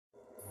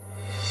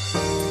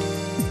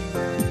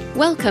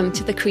Welcome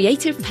to the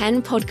Creative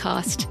Penn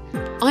podcast.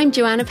 I'm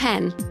Joanna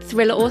Penn,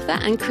 thriller author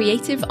and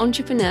creative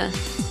entrepreneur,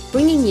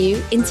 bringing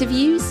you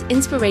interviews,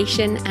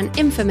 inspiration and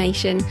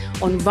information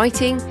on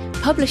writing,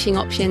 publishing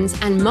options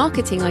and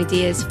marketing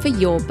ideas for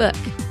your book.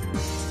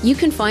 You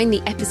can find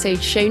the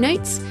episode show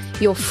notes,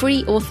 your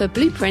free author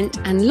blueprint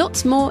and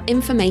lots more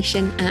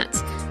information at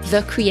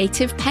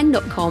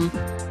thecreativepenn.com,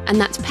 and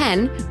that's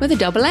Penn with a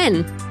double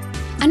N.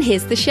 And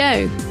here's the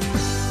show.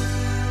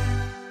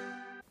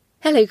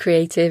 Hello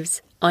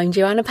creatives, I'm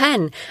Joanna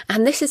Penn,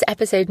 and this is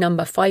episode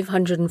number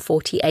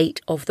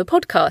 548 of the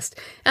podcast.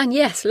 And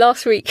yes,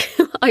 last week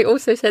I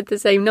also said the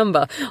same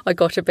number. I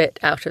got a bit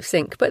out of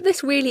sync, but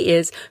this really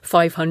is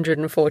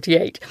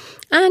 548.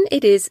 And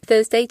it is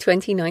Thursday,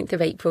 29th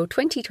of April,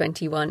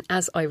 2021,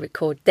 as I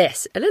record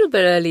this, a little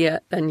bit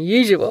earlier than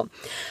usual.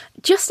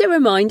 Just a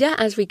reminder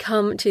as we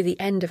come to the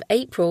end of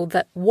April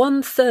that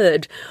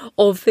 1/3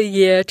 of the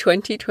year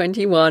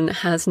 2021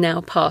 has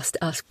now passed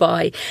us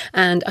by.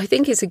 And I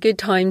think it's a good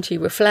time to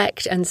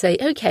reflect and say,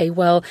 okay,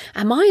 well,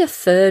 am I a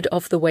third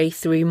of the way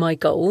through my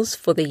goals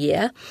for the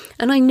year?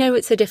 And I know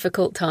it's a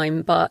difficult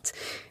time, but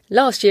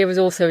last year was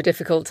also a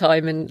difficult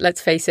time, and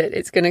let's face it,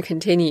 it's going to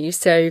continue.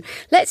 So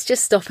let's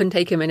just stop and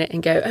take a minute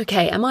and go,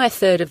 okay, am I a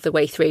third of the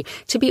way through?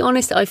 To be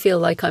honest, I feel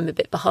like I'm a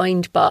bit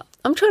behind, but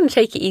I'm trying to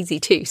take it easy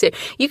too. So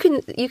you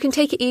can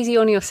take it easy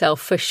on yourself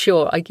for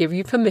sure. I give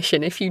you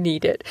permission if you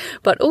need it.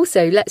 But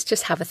also, let's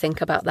just have a think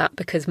about that,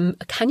 because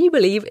can you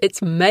believe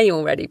it's May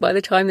already? By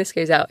the time this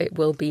goes out, it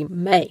will be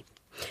May.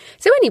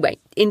 So anyway,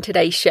 in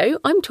today's show,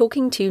 I'm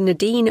talking to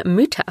Nadine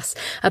Mutas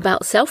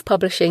about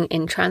self-publishing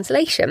in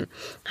translation,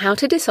 how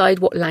to decide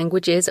what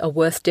languages are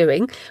worth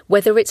doing,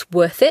 whether it's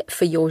worth it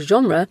for your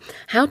genre,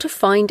 how to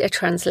find a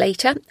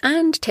translator,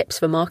 and tips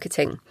for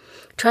marketing.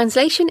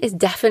 Translation is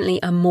definitely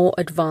a more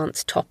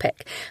advanced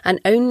topic,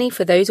 and only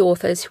for those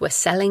authors who are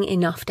selling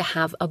enough to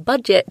have a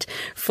budget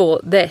for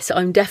this.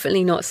 I'm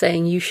definitely not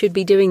saying you should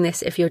be doing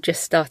this if you're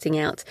just starting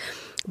out.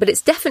 But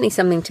it's definitely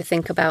something to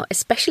think about,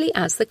 especially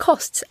as the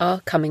costs are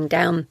coming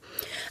down.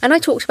 And I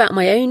talked about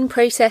my own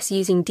process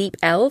using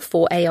DeepL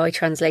for AI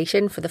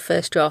translation for the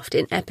first draft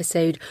in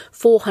episode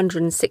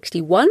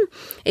 461,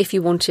 if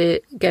you want to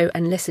go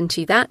and listen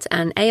to that.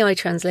 And AI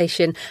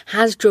translation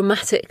has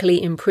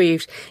dramatically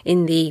improved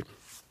in the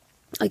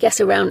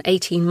around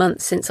 18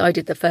 months since I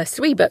did the first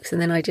 3 books, and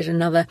then I did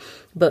another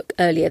book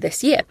earlier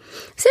this year.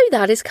 So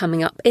that is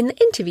coming up in the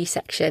interview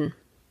section.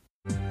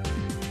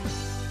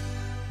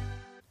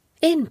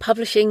 In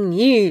publishing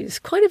news,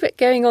 quite a bit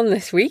going on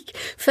this week.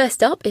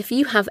 First up, if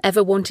you have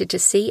ever wanted to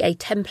see a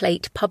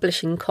template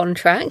publishing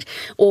contract,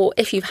 or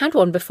if you've had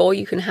one before,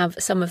 you can have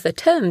some of the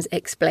terms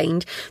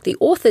explained. The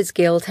Authors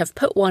Guild have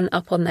put one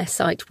up on their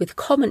site with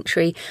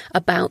commentary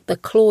about the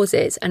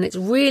clauses, and it's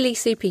really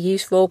super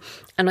useful.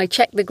 And I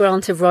checked the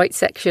grant of rights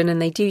section,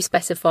 and they do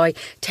specify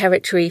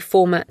territory,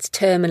 formats,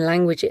 term and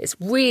languages.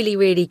 Really,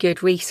 really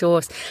good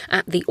resource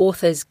at the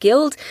Authors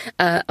Guild.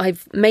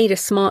 I've made a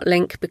smart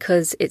link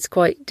because it's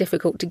quite difficult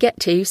to get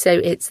to.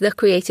 So it's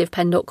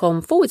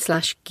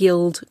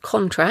thecreativepenn.com/guild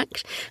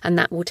contract, and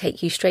that will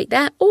take you straight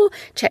there, or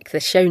check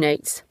the show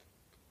notes.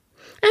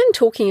 And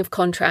talking of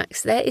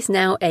contracts, there is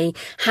now a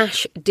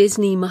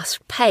 #Disney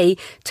must pay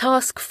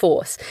task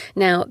force.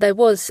 Now, there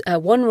was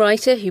one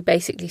writer who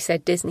basically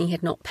said Disney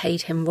had not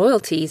paid him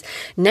royalties.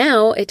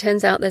 Now, it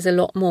turns out there's a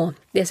lot more.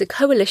 There's a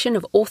coalition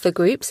of author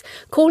groups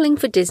calling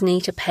for Disney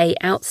to pay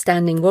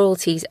outstanding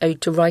royalties owed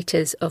to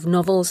writers of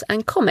novels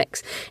and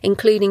comics,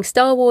 including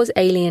Star Wars,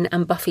 Alien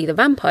and Buffy the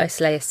Vampire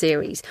Slayer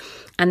series.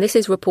 And this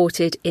is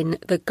reported in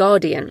The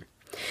Guardian.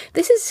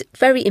 This is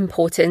very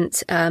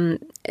important.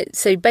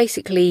 So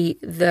basically,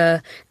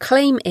 the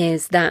claim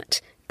is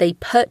that they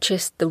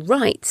purchased the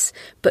rights,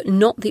 but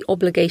not the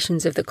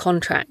obligations of the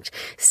contract.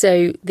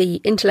 So the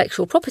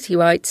intellectual property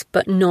rights,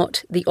 but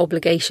not the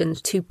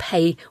obligations to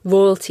pay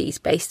royalties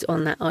based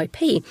on that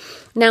IP.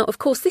 Now, of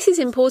course, this is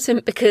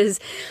important because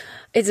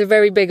it's a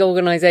very big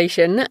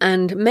organisation,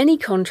 and many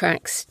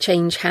contracts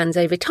change hands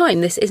over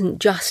time. This isn't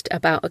just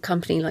about a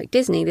company like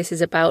Disney. This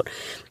is about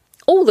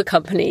all the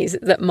companies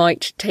that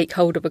might take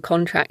hold of a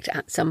contract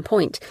at some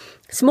point.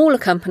 Smaller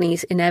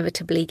companies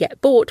inevitably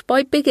get bought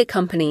by bigger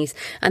companies,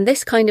 and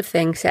this kind of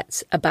thing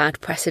sets a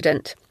bad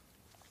precedent.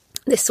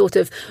 This sort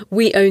of,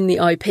 we own the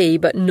IP,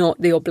 but not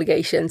the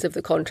obligations of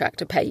the contract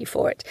to pay you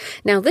for it.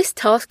 Now, this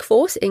task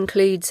force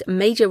includes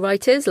major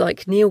writers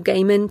like Neil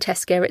Gaiman,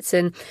 Tess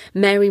Gerritsen,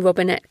 Mary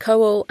Robinette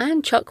Kowal,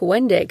 and Chuck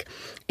Wendig.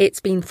 It's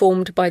been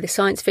formed by the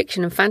Science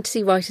Fiction and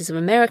Fantasy Writers of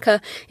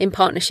America in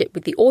partnership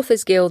with the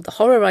Authors Guild, the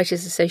Horror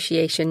Writers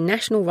Association,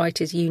 National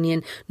Writers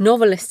Union,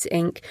 Novelists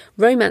Inc.,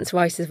 Romance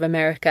Writers of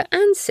America,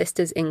 and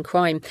Sisters in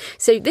Crime.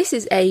 So this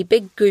is a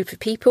big group of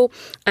people,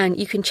 and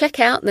you can check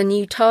out the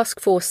new task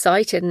force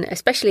site, and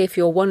especially if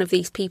you're one of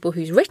these people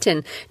who's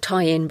written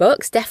tie-in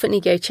books,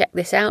 definitely go check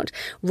this out.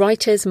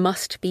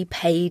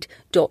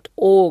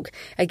 writersmustbepaid.org.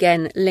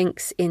 Again,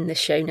 links in the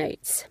show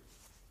notes.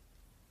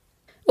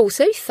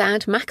 Also,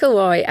 Thad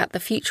McElroy at the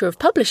Future of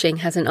Publishing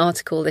has an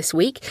article this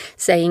week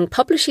saying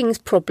publishing's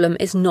problem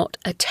is not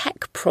a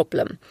tech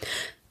problem.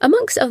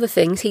 Amongst other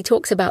things, he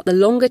talks about the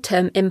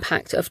longer-term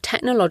impact of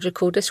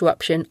technological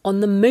disruption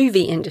on the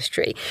movie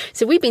industry.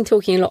 So we've been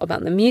talking a lot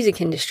about the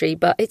music industry,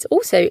 but it's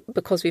also,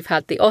 because we've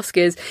had the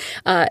Oscars,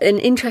 an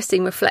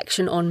interesting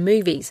reflection on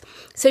movies.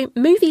 So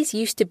movies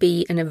used to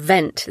be an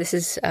event. This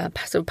is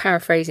sort of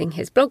paraphrasing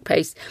his blog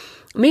post.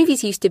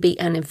 Movies used to be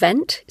an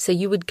event, so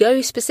you would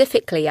go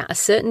specifically at a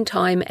certain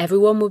time,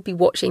 everyone would be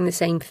watching the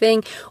same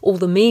thing, all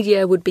the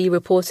media would be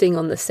reporting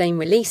on the same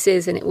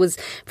releases, and it was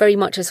very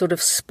much a sort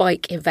of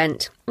spike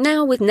event.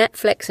 Now with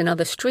Netflix and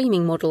other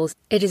streaming models,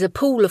 it is a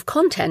pool of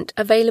content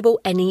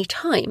available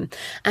anytime.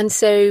 And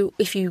so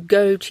if you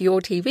go to your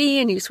TV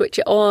and you switch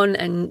it on,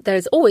 and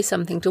there's always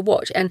something to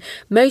watch, and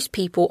most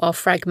people are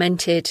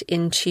fragmented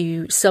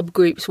into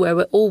subgroups where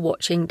we're all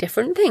watching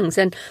different things.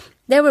 And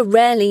there are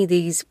rarely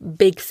these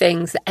big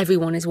things that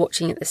everyone is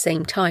watching at the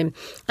same time.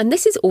 And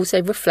this is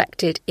also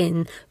reflected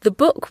in the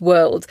book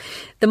world.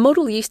 The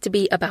model used to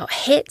be about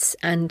hits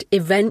and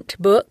event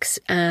books,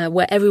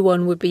 where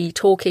everyone would be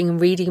talking and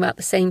reading about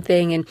the same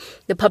thing, and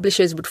the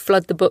publishers would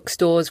flood the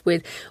bookstores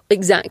with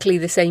exactly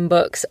the same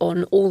books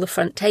on all the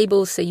front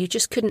tables, so you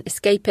just couldn't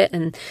escape it,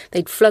 and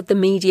they'd flood the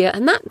media.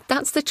 And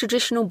that's the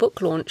traditional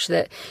book launch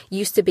that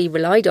used to be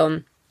relied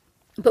on.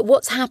 But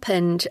what's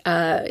happened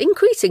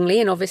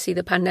increasingly, and obviously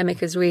the pandemic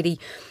has really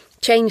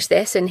changed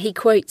this, and he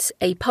quotes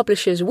a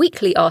Publishers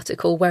Weekly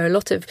article where a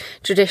lot of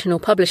traditional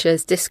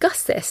publishers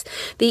discuss this,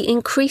 the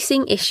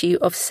increasing issue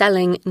of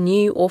selling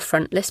new or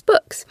frontless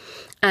books.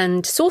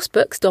 And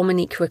Sourcebook's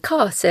Dominique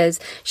Ricard says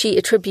she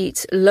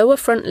attributes lower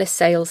frontless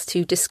sales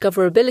to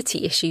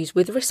discoverability issues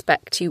with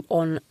respect to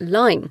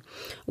online,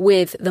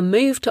 with the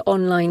move to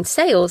online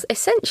sales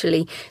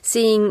essentially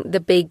seeing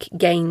the big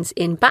gains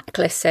in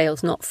backlist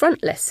sales, not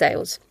frontless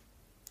sales.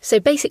 So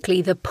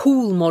basically the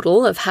pool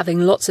model of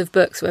having lots of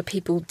books where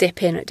people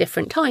dip in at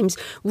different times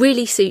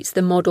really suits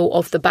the model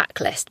of the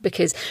backlist,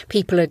 because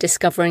people are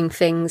discovering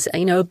things,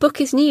 a book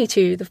is new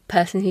to the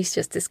person who's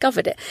just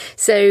discovered it.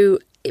 So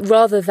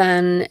rather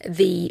than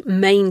the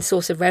main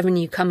source of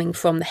revenue coming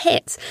from the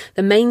hits,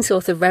 the main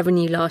source of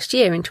revenue last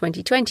year in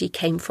 2020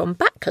 came from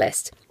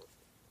backlist.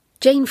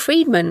 Jane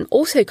Friedman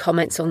also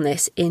comments on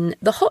this in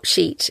the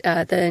Hotsheet,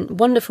 the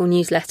wonderful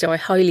newsletter I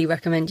highly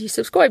recommend you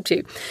subscribe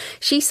to.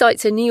 She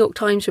cites a New York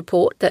Times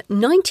report that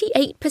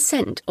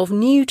 98% of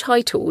new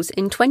titles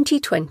in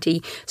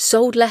 2020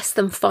 sold less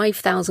than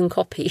 5,000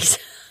 copies,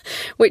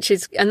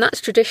 and that's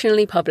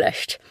traditionally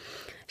published.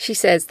 She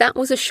says that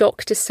was a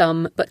shock to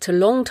some, but to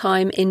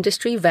long-time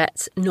industry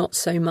vets, not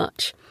so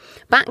much.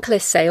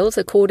 Backlist sales,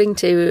 according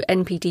to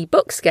NPD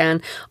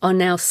BookScan, are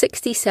now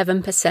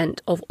 67%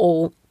 of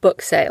all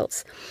book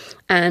sales.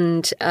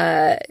 And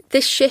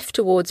this shift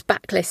towards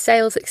backlist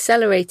sales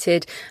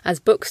accelerated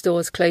as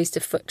bookstores closed to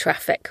foot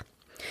traffic.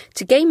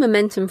 To gain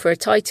momentum for a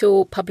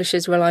title,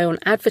 publishers rely on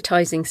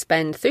advertising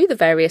spend through the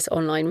various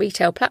online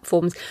retail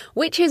platforms,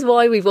 which is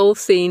why we've all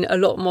seen a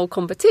lot more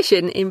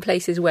competition in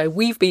places where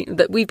we've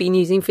been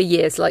using for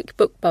years, like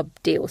BookBub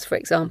deals, for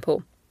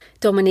example.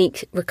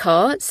 Dominique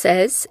Ricard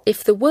says,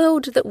 if the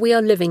world that we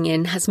are living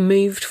in has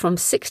moved from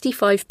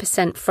 65%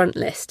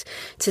 frontlist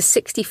to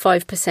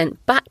 65%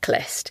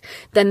 backlist,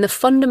 then the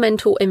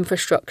fundamental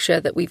infrastructure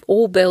that we've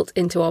all built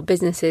into our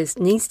businesses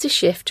needs to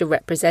shift to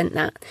represent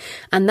that.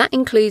 And that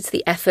includes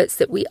the efforts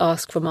that we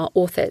ask from our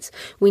authors.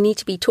 We need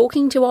to be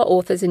talking to our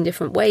authors in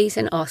different ways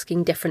and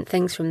asking different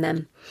things from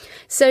them.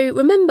 So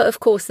remember,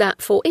 of course,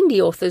 that for indie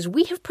authors,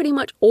 we have pretty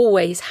much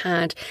always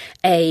had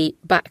a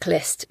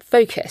backlist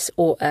focus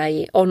or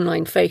a online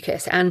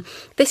focus. And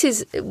this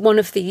is one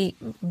of the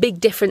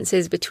big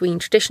differences between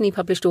traditionally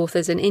published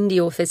authors and indie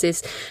authors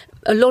is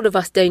a lot of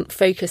us don't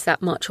focus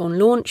that much on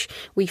launch.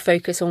 We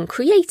focus on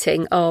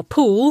creating our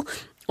pool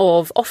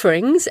of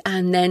offerings,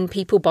 and then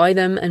people buy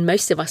them, and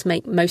most of us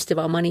make most of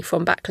our money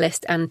from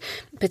backlist and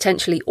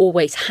potentially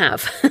always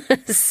have.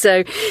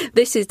 So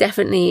this is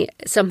definitely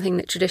something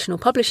that traditional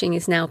publishing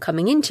is now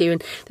coming into.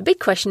 And the big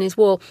question is,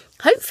 well,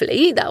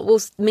 hopefully that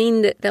will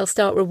mean that they'll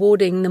start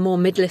rewarding the more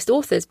mid-list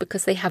authors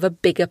because they have a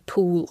bigger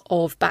pool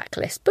of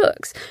backlist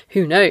books.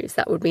 Who knows?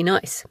 That would be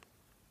nice.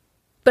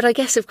 But I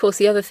guess, of course,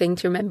 the other thing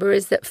to remember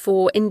is that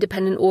for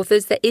independent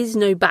authors, there is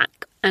no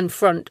back and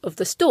front of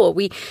the store.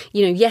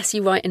 Yes,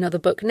 you write another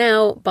book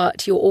now,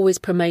 but you're always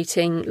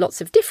promoting lots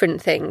of different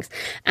things.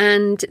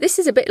 And this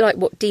is a bit like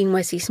what Dean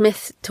Wesley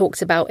Smith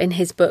talks about in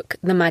his book,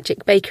 The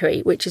Magic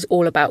Bakery, which is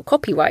all about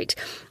copyright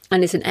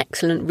and is an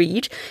excellent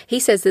read. He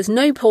says there's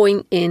no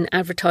point in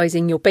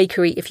advertising your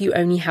bakery if you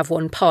only have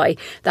one pie.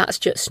 That's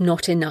just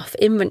not enough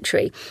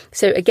inventory.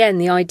 So again,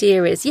 the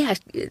idea is,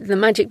 the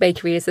Magic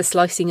Bakery is the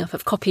slicing up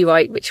of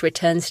copyright, which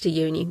returns to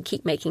you and you can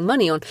keep making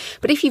money on.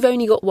 But if you've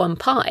only got one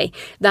pie,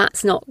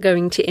 that's not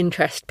going to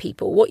interest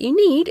people. What you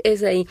need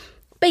is a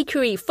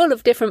bakery full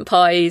of different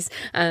pies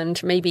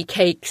and maybe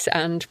cakes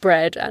and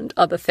bread and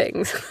other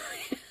things.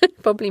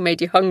 Probably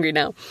made you hungry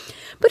now.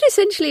 But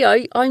essentially,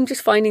 I'm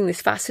just finding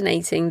this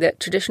fascinating that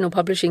traditional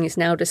publishing is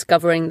now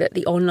discovering that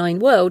the online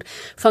world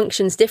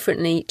functions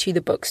differently to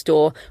the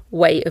bookstore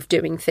way of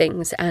doing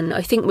things. And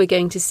I think we're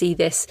going to see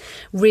this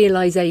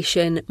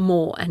realization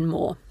more and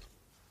more.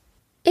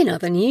 In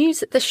other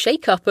news, the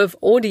shake-up of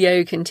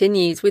audio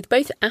continues with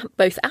both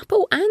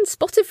Apple and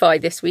Spotify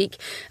this week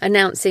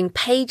announcing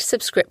paid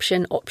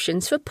subscription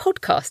options for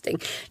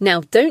podcasting.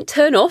 Now, don't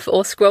turn off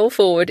or scroll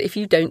forward if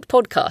you don't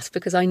podcast,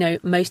 because I know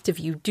most of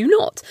you do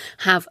not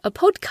have a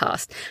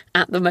podcast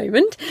at the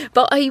moment,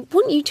 but I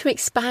want you to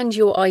expand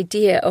your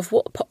idea of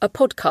what a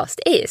podcast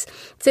is.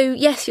 So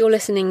yes, you're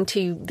listening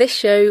to this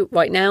show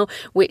right now,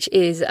 which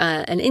is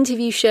an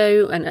interview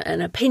show,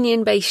 an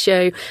opinion-based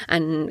show,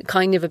 and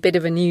kind of a bit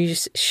of a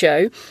news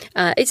show.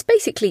 It's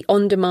basically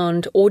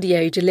on-demand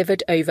audio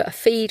delivered over a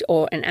feed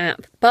or an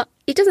app, but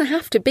it doesn't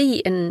have to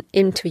be an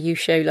interview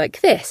show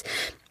like this.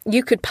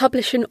 You could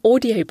publish an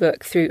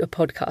audiobook through a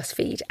podcast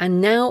feed,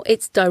 and now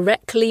it's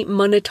directly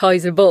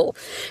monetizable.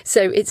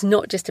 So it's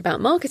not just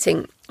about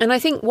marketing. And I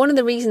think one of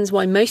the reasons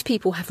why most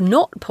people have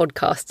not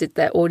podcasted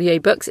their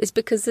audiobooks is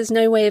because there's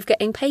no way of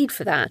getting paid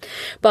for that.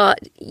 But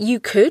you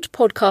could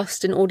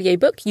podcast an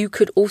audiobook. You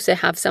could also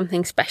have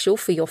something special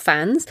for your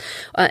fans,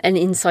 an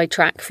inside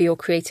track for your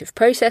creative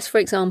process, for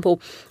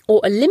example,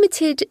 or a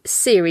limited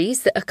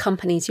series that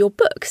accompanies your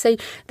book. So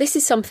this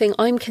is something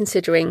I'm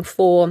considering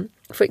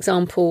for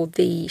example,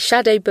 the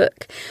Shadow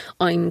book.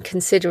 I'm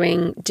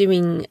considering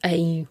doing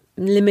a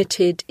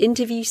limited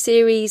interview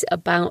series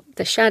about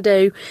the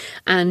Shadow,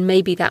 and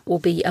maybe that will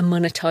be a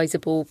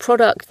monetizable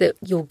product that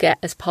you'll get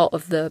as part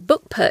of the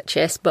book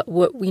purchase. But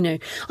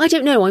I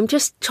don't know. I'm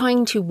just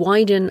trying to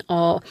widen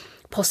our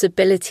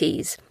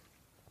possibilities.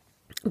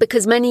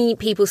 Because many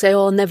people say,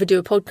 I'll never do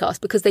a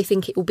podcast, because they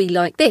think it will be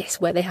like this,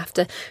 where they have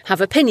to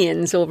have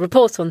opinions or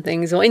report on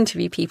things or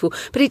interview people.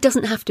 But it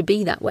doesn't have to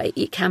be that way.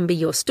 It can be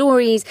your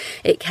stories.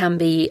 It can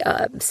be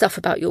stuff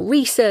about your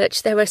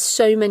research. There are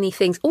so many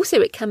things.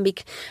 Also, it can be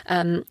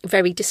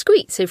very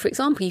discreet. So, for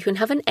example, you can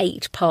have an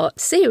 8-part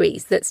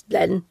series that's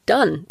then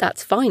done.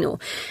 That's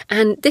final.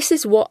 And this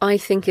is what I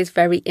think is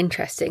very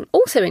interesting.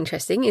 Also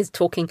interesting is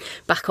talking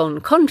back on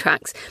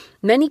contracts.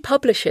 Many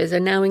publishers are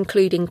now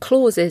including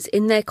clauses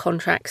in their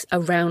contracts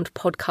around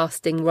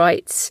podcasting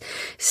rights.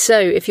 So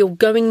if you're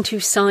going to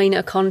sign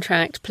a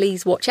contract,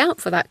 please watch out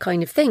for that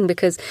kind of thing,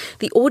 because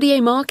the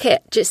audio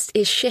market just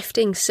is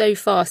shifting so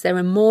fast. There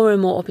are more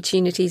and more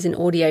opportunities in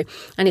audio.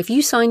 And if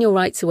you sign your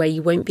rights away,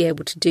 you won't be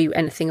able to do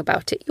anything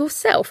about it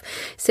yourself.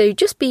 So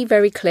just be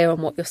very clear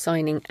on what you're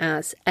signing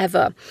as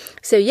ever.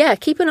 So yeah,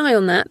 keep an eye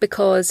on that,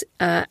 because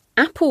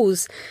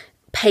Apple's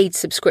paid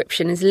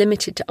subscription is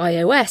limited to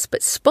iOS,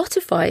 but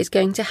Spotify is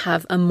going to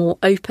have a more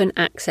open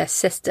access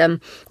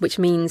system, which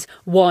means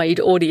wide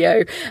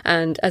audio.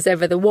 And as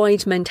ever, the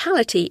wide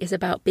mentality is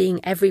about being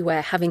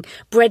everywhere, having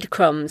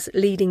breadcrumbs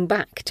leading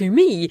back to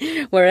me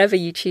wherever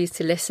you choose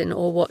to listen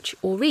or watch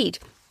or read.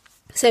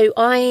 So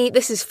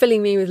this is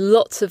filling me with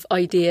lots of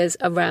ideas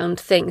around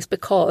things,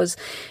 because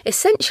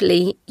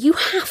essentially you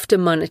have to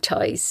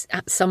monetize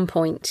at some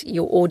point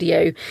your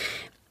audio,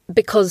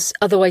 because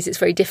otherwise it's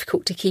very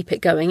difficult to keep it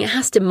going. It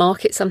has to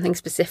market something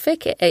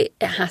specific. It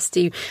has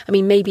to,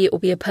 maybe it will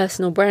be a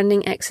personal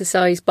branding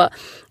exercise, but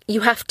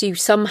you have to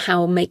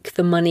somehow make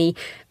the money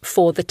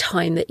for the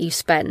time that you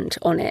spend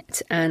on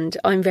it. And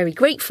I'm very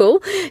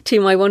grateful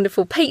to my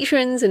wonderful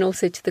patrons and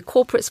also to the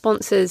corporate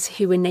sponsors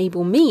who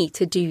enable me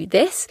to do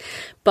this.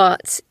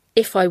 But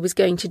if I was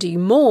going to do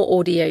more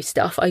audio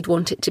stuff, I'd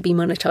want it to be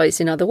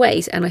monetized in other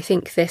ways. And I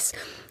think this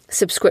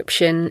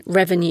subscription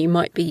revenue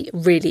might be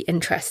really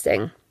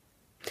interesting.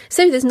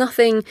 So there's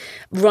nothing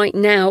right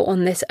now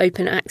on this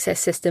open access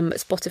system, but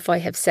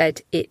Spotify have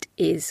said it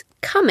is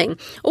coming.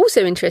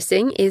 Also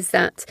interesting is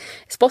that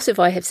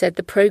Spotify have said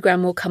the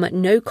program will come at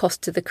no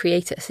cost to the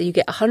creator. So you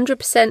get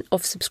 100%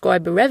 of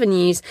subscriber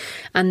revenues,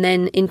 and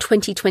then in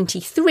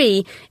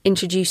 2023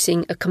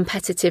 introducing a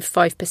competitive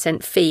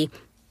 5% fee.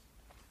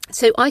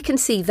 So I can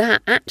see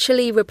that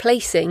actually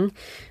replacing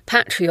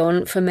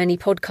Patreon for many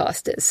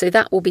podcasters. So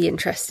that will be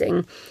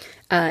interesting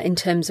in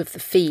terms of the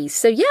fees.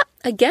 So yeah,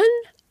 again,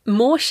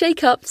 more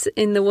shake-ups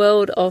in the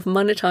world of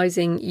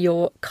monetizing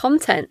your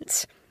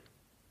content.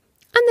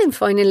 And then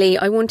finally,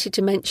 I wanted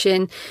to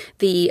mention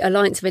the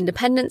Alliance of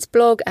Independents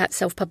blog at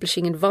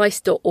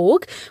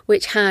selfpublishingadvice.org,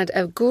 which had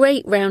a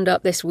great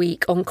roundup this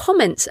week on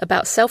comments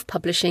about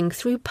self-publishing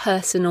through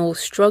personal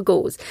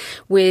struggles,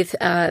 with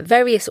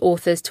various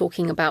authors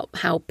talking about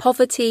how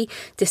poverty,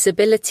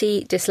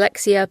 disability,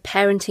 dyslexia,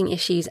 parenting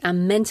issues,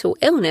 and mental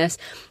illness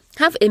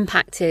have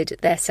impacted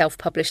their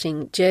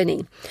self-publishing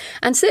journey.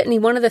 And certainly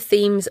one of the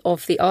themes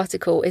of the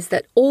article is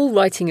that all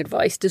writing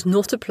advice does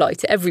not apply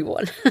to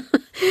everyone.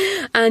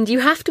 And you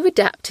have to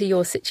adapt to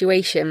your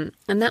situation,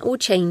 and that will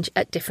change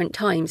at different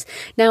times.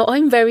 Now,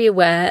 I'm very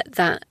aware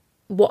that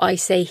what I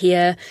say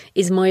here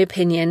is my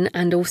opinion,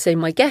 and also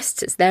my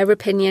guests, it's their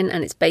opinion,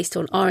 and it's based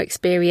on our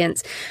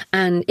experience,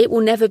 and it will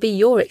never be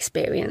your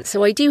experience.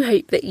 So I do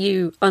hope that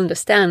you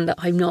understand that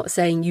I'm not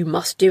saying you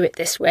must do it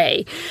this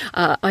way.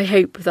 I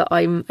hope that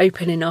I'm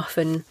open enough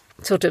and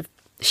sort of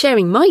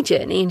sharing my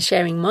journey and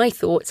sharing my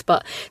thoughts,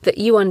 but that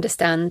you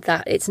understand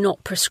that it's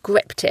not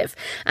prescriptive,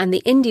 and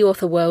the indie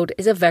author world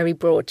is a very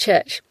broad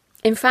church.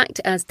 In fact,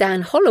 as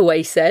Dan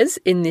Holloway says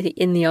in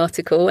the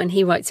article, and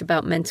he writes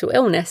about mental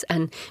illness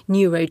and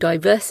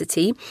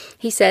neurodiversity,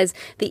 he says,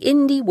 the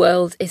indie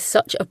world is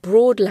such a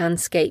broad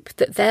landscape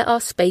that there are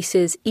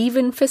spaces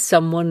even for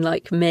someone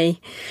like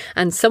me,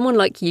 and someone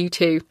like you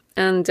too,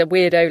 and a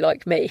weirdo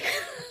like me.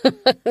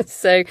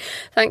 So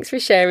thanks for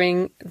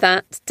sharing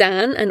that,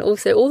 Dan, and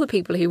also all the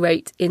people who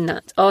wrote in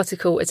that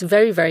article. It's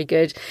very, very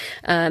good.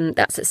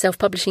 That's at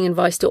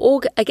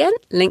selfpublishingadvice.org. Again,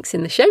 links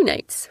in the show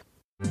notes.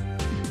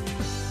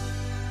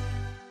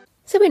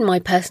 So in my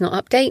personal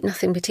update,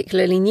 nothing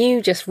particularly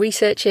new, just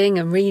researching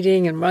and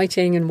reading and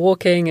writing and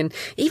walking and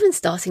even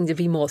starting to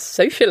be more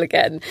social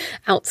again.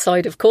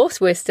 Outside, of course,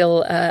 we're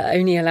still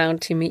only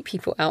allowed to meet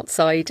people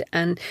outside.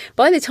 And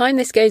by the time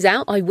this goes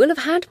out, I will have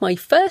had my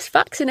first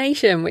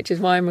vaccination, which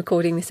is why I'm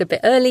recording this a bit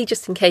early,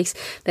 just in case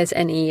there's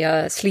any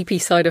sleepy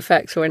side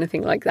effects or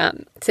anything like that.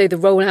 So the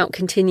rollout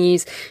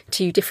continues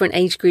to different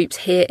age groups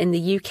here in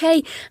the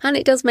UK, and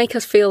it does make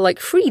us feel like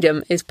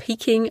freedom is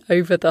peeking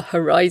over the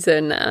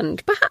horizon,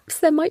 and perhaps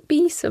there might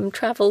be some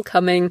travel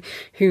coming,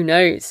 who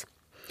knows.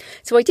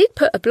 So I did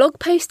put a blog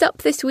post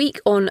up this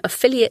week on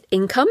affiliate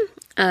income,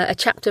 a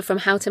chapter from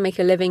how to make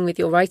a living with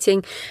your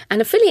writing.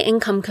 And affiliate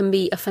income can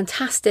be a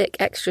fantastic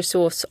extra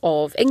source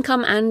of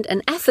income, and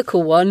an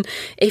ethical one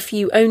if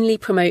you only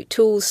promote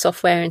tools,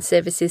 software and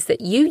services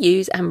that you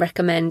use and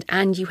recommend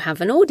and you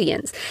have an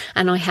audience.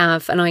 And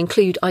I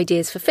include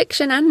ideas for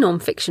fiction and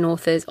non-fiction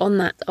authors on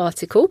that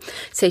article.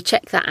 So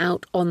check that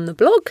out on the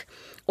blog,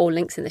 or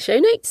links in the show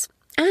notes.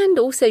 And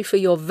also for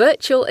your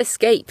virtual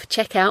escape,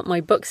 check out my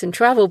books and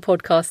travel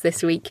podcast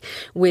this week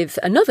with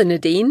another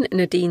Nadine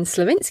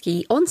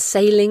Slavinsky, on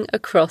sailing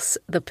across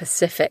the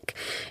Pacific.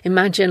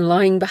 Imagine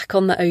lying back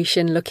on the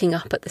ocean looking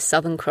up at the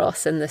Southern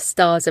Cross and the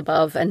stars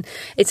above, and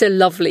it's a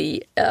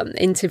lovely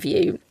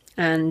interview.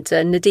 And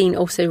Nadine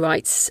also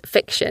writes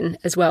fiction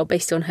as well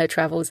based on her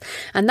travels.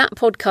 And that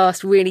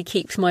podcast really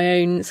keeps my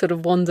own sort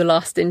of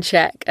wanderlust in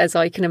check, as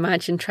I can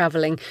imagine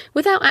travelling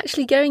without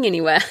actually going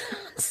anywhere.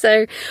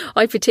 So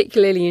I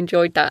particularly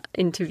enjoyed that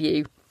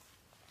interview.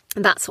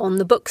 That's on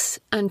the Books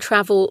and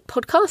Travel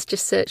podcast.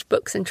 Just search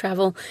Books and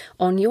Travel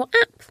on your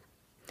app.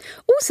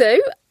 Also,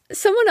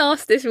 someone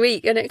asked this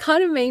week, and it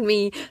kind of made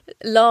me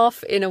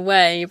laugh in a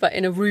way, but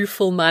in a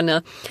rueful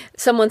manner.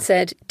 Someone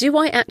said, do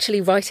I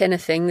actually write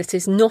anything that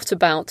is not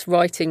about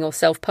writing or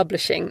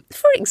self-publishing?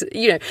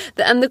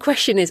 And the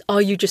question is,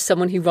 are you just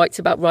someone who writes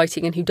about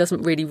writing and who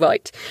doesn't really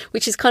write?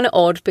 Which is kind of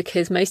odd,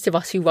 because most of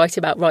us who write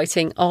about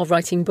writing are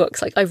writing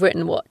books. Like, I've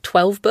written,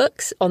 12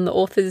 books on the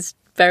author's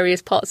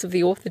various parts of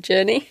the author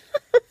journey.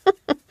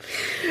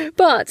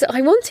 But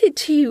I wanted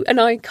to, and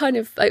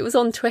it was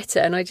on Twitter,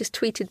 and I just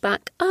tweeted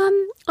back,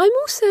 I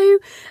also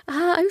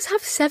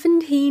have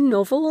 17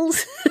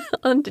 novels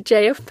under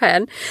JF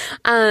Penn,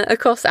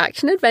 across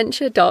action,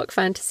 adventure, dark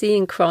fantasy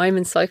and crime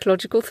and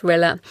psychological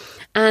thriller.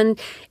 And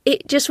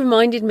it just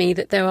reminded me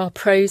that there are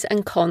pros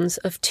and cons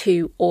of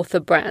two author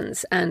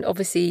brands. And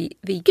obviously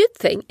the good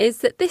thing is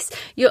that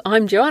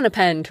I'm Joanna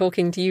Penn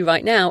talking to you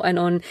right now, and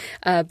on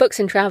Books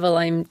and Travel,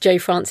 I'm Jo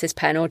Frances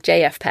Penn, or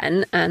JF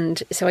Penn.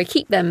 And so I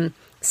keep them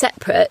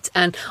separate,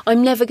 and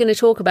I'm never going to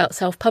talk about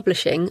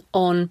self-publishing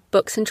on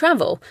Books and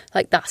Travel.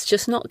 Like, that's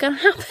just not going to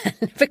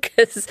happen,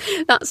 because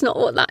that's not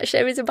what that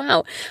show is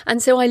about.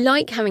 And so I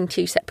like having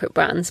two separate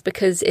brands,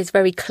 because it's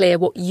very clear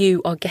what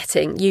you are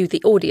getting, you,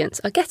 the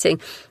audience, are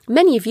getting.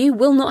 Many of you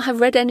will not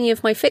have read any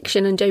of my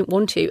fiction and don't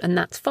want to, and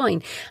that's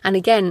fine. And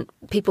again,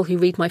 people who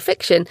read my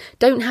fiction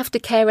don't have to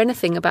care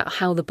anything about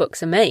how the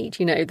books are made,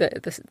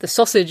 the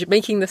sausage,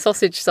 making the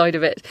sausage side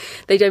of it.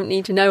 They don't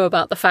need to know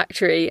about the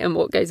factory and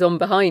what goes on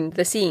behind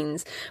the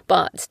scenes.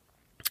 But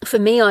for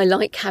me, I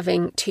like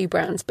having two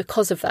brands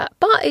because of that.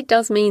 But it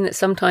does mean that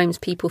sometimes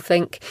people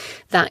think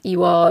that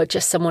you are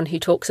just someone who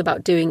talks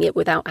about doing it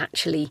without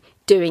actually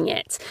doing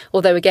it.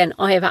 Although, again,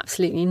 I have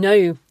absolutely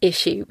no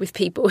issue with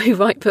people who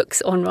write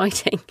books on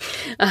writing.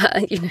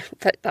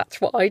 That's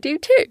what I do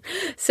too.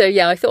 So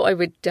yeah, I thought I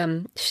would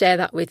share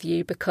that with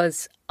you,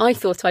 because I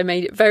thought I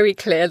made it very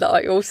clear that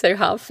I also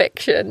have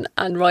fiction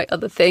and write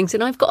other things.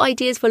 And I've got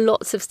ideas for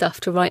lots of stuff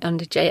to write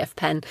under JF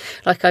Penn.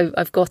 Like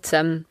I've got...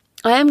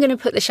 I am going to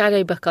put the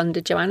shadow book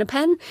under Joanna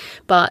Penn,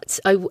 but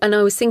I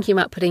was thinking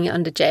about putting it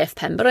under JF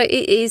Penn, but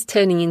it is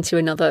turning into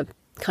another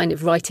kind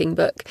of writing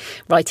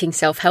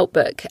self-help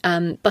book.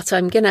 But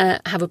I'm going to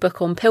have a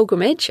book on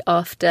pilgrimage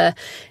after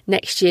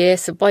next year.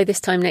 So by this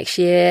time next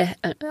year,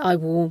 I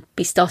will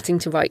be starting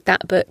to write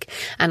that book.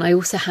 And I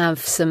also have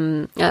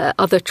some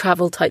other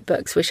travel type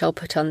books, which I'll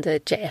put under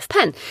JF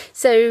Penn.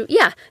 So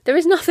yeah, there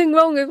is nothing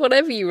wrong with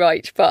whatever you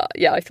write. But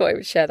yeah, I thought I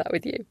would share that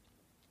with you.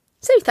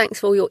 So thanks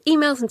for all your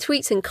emails and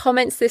tweets and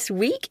comments this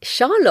week.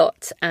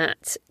 Charlotte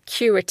at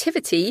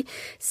Curativity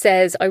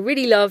says, I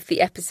really love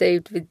the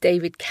episode with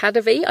David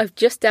Cadavy. I've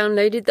just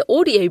downloaded the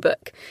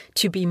audiobook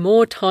to be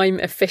more time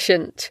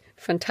efficient.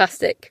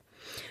 Fantastic.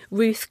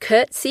 Ruth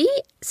Kurtzy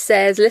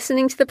says,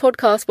 listening to the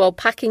podcast while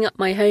packing up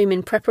my home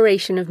in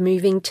preparation of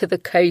moving to the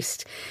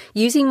coast,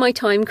 using my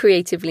time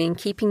creatively and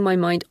keeping my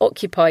mind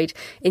occupied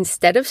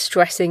instead of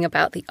stressing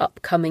about the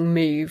upcoming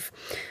move.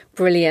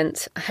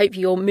 Brilliant. I hope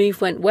your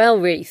move went well,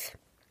 Ruth.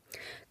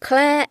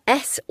 Claire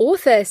S.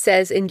 Author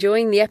says,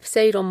 enjoying the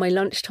episode on my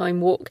lunchtime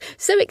walk.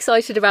 So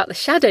excited about the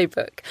Shadow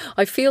book.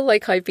 I feel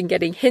like I've been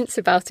getting hints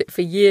about it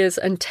for years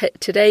and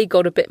today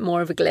got a bit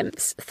more of a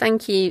glimpse.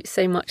 Thank you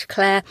so much,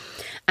 Claire.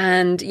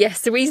 And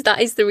yes, that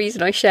is the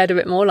reason I shared a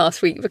bit more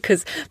last week,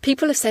 because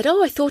people have said,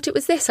 oh, I thought it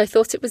was this, I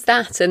thought it was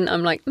that. And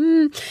I'm like,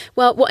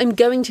 well, what I'm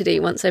going to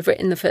do once I've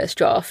written the first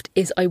draft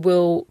is I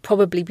will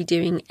probably be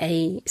doing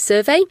a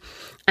survey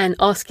and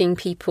asking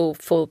people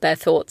for their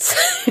thoughts.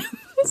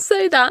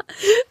 So that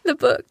the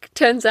book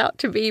turns out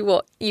to be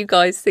what you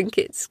guys think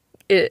it's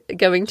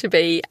going to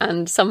be,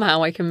 and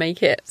somehow I can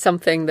make it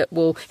something that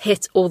will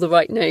hit all the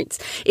right notes.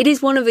 It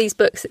is one of these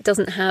books that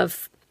doesn't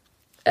have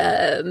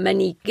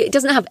it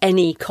doesn't have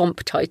any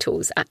comp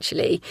titles,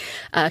 actually,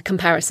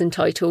 comparison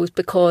titles,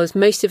 because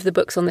most of the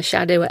books on the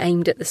Shadow are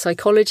aimed at the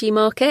psychology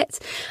market,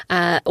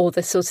 or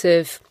the sort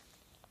of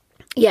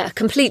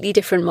completely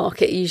different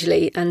market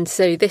usually, and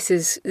so this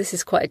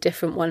is quite a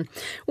different one.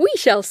 We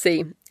shall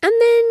see. And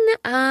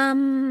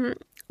then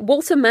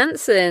Walter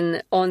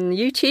Manson on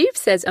YouTube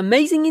says,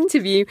 amazing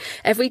interview.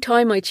 Every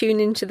time I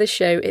tune into the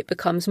show, it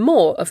becomes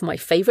more of my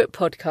favourite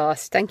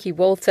podcast. Thank you,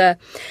 Walter.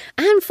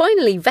 And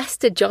finally,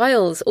 Vesta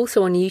Giles,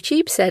 also on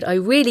YouTube, said, I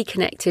really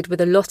connected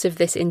with a lot of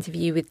this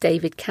interview with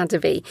David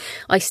Cadavy.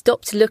 I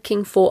stopped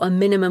looking for a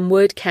minimum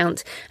word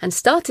count and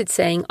started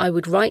saying I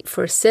would write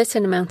for a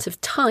certain amount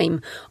of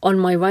time on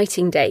my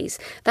writing days.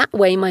 That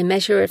way, my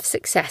measure of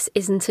success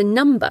isn't a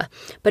number,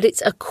 but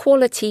it's a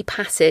quality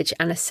passage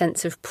and a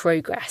sense of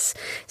progress.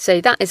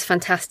 So that is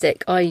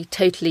fantastic.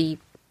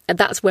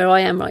 That's where I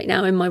am right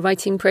now in my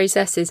writing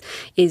process,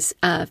 is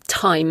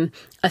time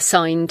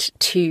assigned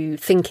to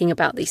thinking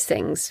about these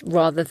things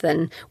rather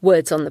than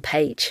words on the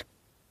page.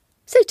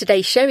 So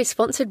today's show is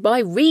sponsored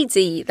by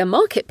Reedsy, the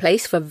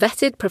marketplace for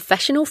vetted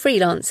professional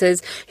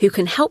freelancers who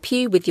can help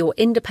you with your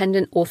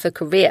independent author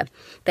career.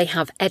 They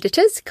have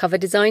editors, cover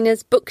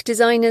designers, book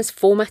designers,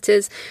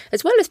 formatters,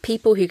 as well as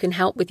people who can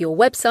help with your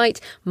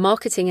website,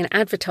 marketing and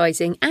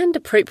advertising, and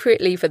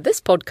appropriately for this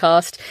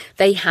podcast,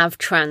 they have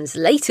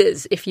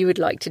translators if you would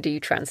like to do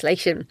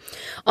translation.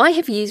 I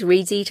have used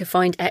Reedsy to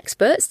find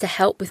experts to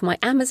help with my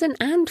Amazon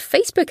and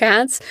Facebook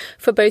ads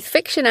for both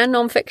fiction and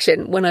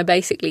non-fiction when I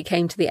basically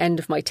came to the end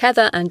of my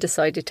tether and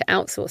decided to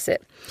outsource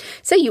it.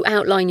 So you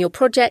outline your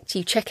project,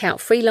 you check out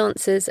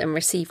freelancers and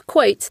receive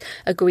quotes,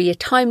 agree a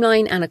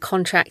timeline and a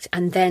contract,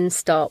 and then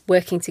start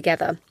working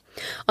together.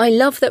 I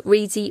love that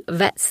Reedsy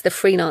vets the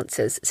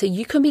freelancers, so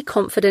you can be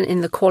confident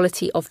in the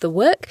quality of the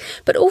work,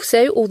 but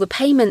also all the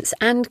payments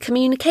and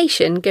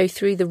communication go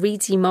through the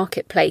Reedsy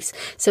marketplace,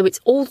 so it's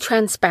all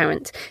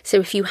transparent. So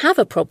if you have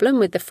a problem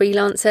with the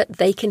freelancer,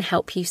 they can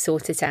help you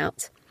sort it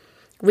out.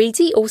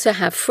 Reedsy also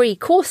have free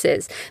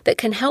courses that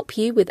can help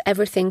you with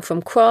everything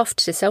from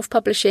craft to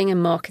self-publishing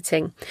and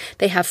marketing.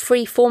 They have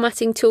free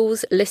formatting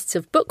tools, lists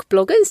of book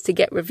bloggers to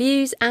get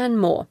reviews and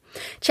more.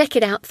 Check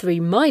it out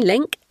through my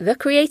link,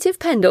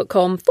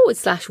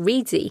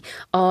 thecreativepenn.com/Reedsy,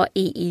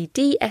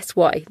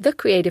 REEDSY,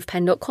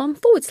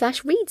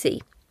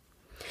 thecreativepenn.com/Reedsy.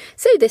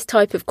 So this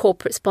type of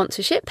corporate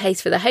sponsorship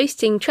pays for the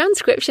hosting,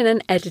 transcription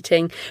and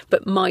editing,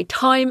 but my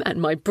time and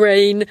my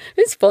brain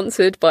is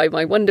sponsored by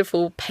my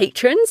wonderful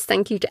patrons.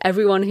 Thank you to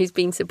everyone who's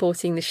been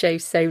supporting the show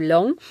so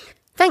long.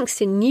 Thanks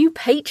to new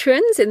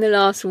patrons in the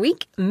last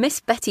week: Miss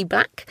Betty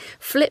Black,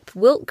 Flip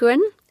Wiltgren,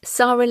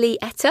 Sarah Lee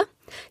Etta,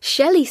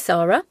 Shelley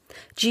Sarah,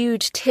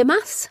 Jude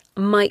Timas,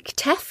 Mike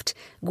Teft,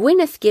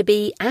 Gwyneth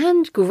Gibby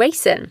and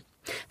Grayson.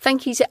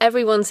 Thank you to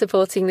everyone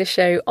supporting the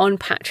show on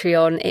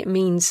Patreon. It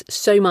means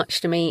so much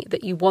to me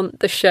that you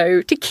want the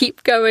show to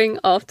keep going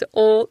after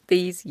all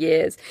these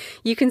years.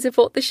 You can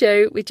support the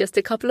show with just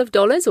a couple of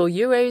dollars or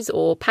euros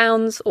or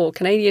pounds or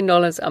Canadian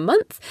dollars a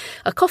month,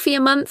 a coffee a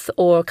month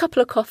or a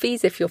couple of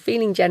coffees. If you're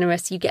feeling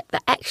generous, you get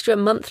the extra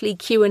monthly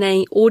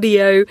Q&A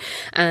audio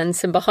and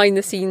some behind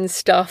the scenes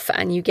stuff,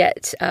 and you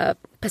get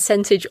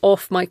percentage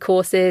off my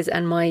courses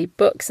and my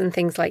books and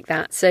things like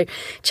that. So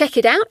check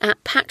it out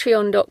at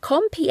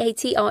patreon.com,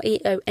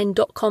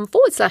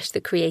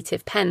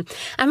 patreon.com/thecreativepenn.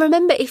 And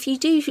remember, if you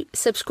do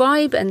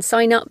subscribe and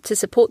sign up to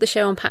support the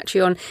show on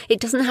Patreon, it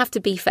doesn't have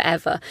to be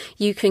forever.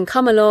 You can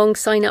come along,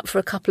 sign up for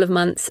a couple of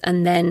months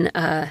and then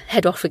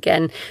head off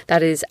again.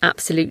 That is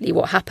absolutely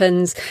what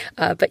happens.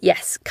 But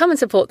yes, come and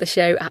support the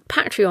show at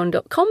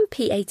patreon.com,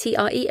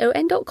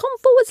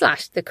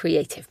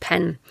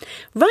 patreon.com/thecreativepenn.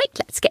 Right,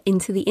 let's get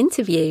into the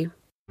interview.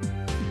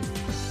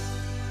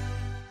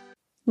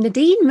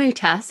 Nadine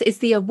Mutas is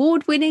the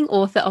award-winning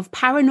author of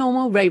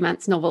paranormal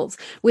romance novels,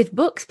 with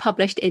books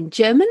published in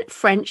German,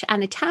 French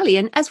and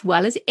Italian, as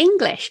well as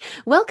English.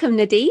 Welcome,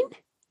 Nadine.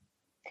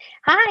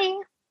 Hi,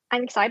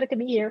 I'm excited to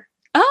be here.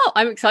 Oh,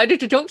 I'm excited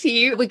to talk to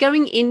you. We're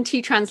going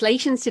into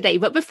translations today,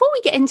 but before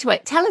we get into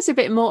it, tell us a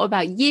bit more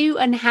about you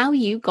and how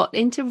you got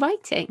into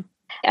writing.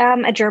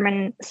 I'm a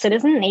German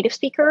citizen, native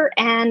speaker,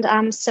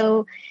 and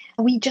so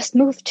We just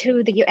moved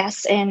to the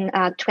US in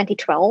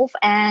 2012.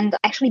 And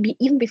actually,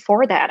 even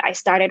before that, I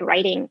started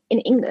writing in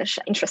English,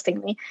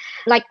 interestingly.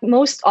 Like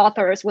most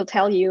authors will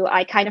tell you,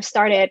 I kind of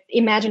started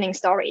imagining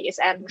stories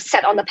and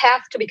set on the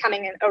path to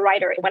becoming a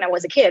writer when I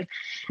was a kid.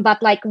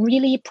 But like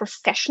really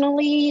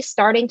professionally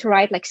starting to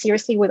write, like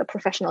seriously with a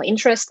professional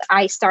interest,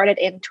 I started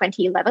in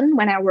 2011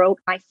 when I wrote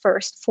my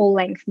first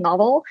full-length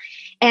novel.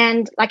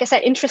 And like I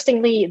said,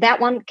 interestingly,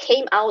 that one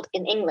came out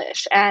in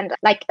English. And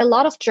like a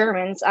lot of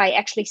Germans, I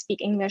actually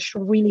speak English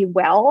really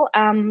well.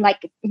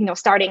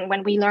 Starting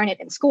when we learn it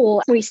in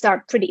school, we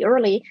start pretty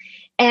early.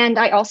 And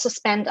I also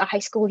spent a high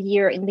school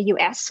year in the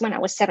US when I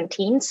was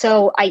 17.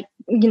 So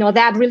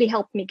that really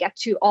helped me get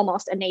to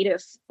almost a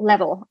native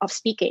level of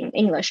speaking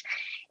English.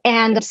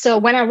 And so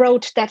when I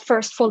wrote that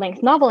first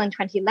full-length novel in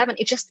 2011,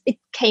 it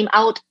came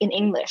out in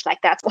English. Like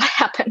that's what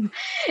happened.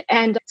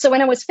 And so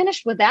when I was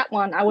finished with that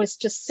one, I was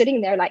just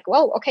sitting there like,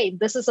 whoa, okay,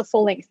 this is a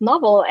full-length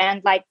novel.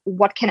 And like,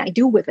 what can I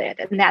do with it?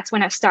 And that's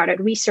when I started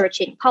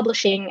researching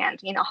publishing and,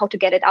 how to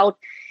get it out.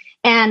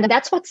 And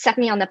that's what set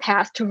me on the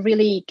path to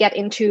really get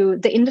into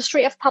the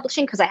industry of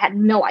publishing, because I had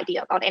no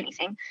idea about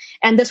anything.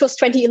 And this was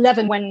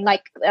 2011 when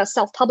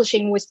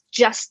self-publishing was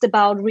just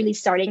about really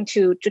starting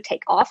to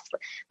take off.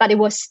 But there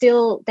was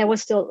still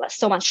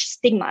so much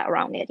stigma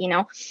around it,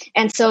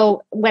 And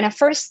so when I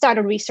first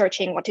started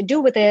researching what to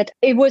do with it,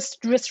 it was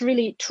just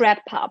really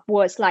TradPub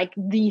was like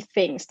the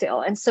thing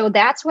still. And so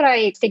that's what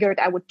I figured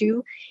I would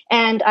do.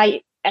 And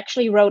I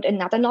actually wrote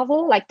another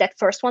novel, like that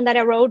first one that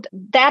I wrote.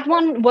 That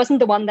one wasn't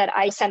the one that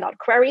I sent out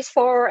queries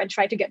for and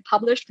tried to get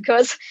published,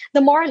 because the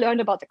more I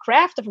learned about the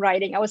craft of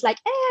writing, I was like,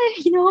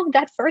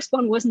 that first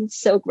one wasn't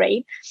so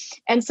great.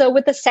 And so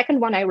with the second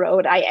one I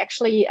wrote, I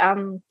actually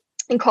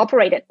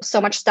incorporated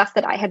so much stuff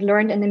that I had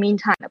learned in the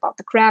meantime about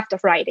the craft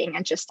of writing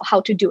and just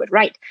how to do it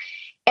right.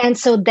 And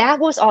so that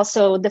was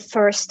also the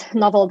first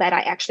novel that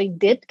I actually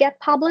did get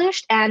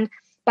published. And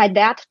by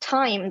that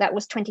time, that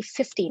was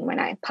 2015 when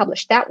I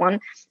published that one,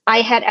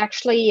 I had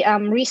actually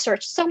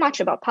researched so much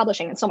about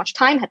publishing and so much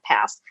time had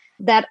passed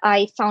that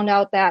I found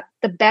out that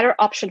the better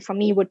option for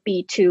me would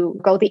be to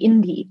go the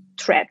indie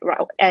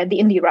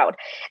route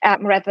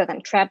rather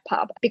than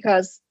TradPub.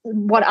 Because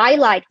what I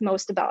liked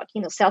most about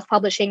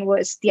self-publishing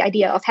was the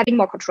idea of having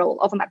more control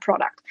over my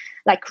product,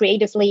 like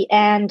creatively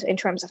and in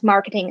terms of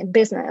marketing and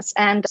business.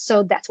 And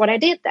so that's what I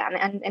did then.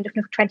 And in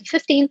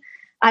 2015.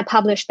 I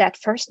published that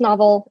first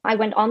novel. I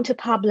went on to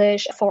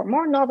publish 4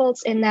 more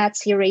novels in that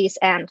series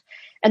and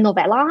a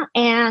novella.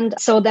 And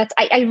so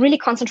I really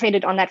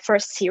concentrated on that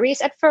first series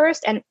at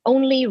first. And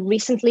only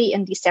recently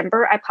in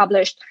December, I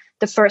published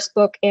the first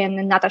book in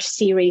another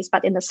series,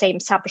 but in the same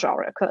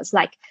subgenre, because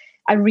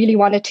I really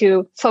wanted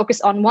to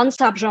focus on one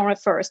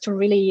subgenre first to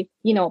really,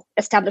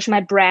 establish my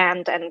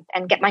brand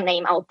and get my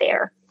name out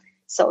there.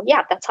 So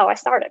yeah, that's how I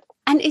started.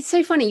 And it's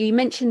so funny, you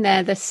mentioned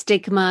there the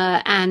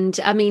stigma. And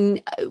I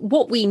mean,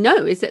 what we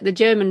know is that the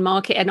German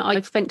market, and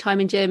I've spent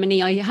time in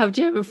Germany, I have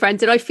German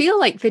friends, and I feel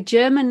like the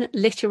German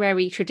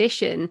literary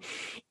tradition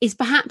is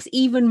perhaps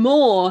even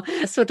more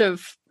sort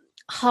of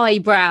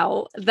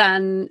highbrow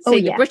than,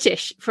 say, the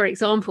British, for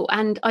example.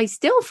 And I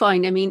still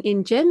find,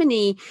 in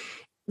Germany,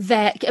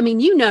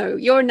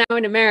 you're now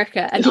in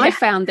America, and I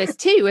found this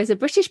too as a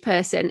British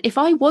person. If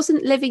I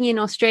wasn't living in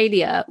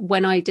Australia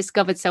when I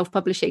discovered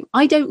self-publishing,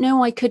 I don't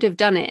know I could have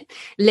done it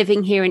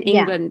living here in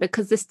England,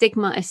 because the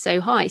stigma is so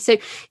high. So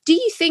do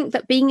you think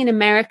that being in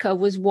America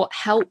was what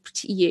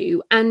helped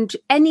you? And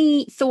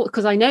any thought,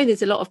 because I know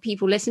there's a lot of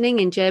people listening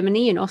in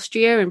Germany and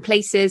Austria and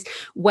places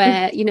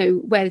where,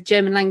 where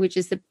German language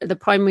is the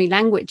primary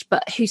language,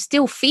 but who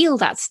still feel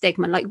that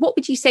stigma. Like, what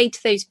would you say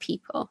to those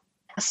people?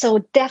 So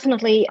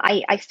definitely,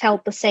 I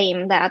felt the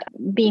same, that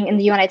being in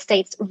the United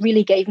States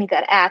really gave me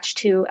that edge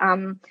to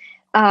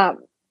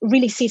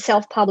really see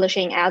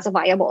self-publishing as a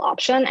viable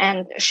option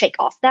and shake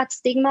off that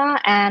stigma.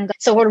 And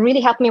so what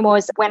really helped me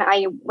was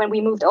when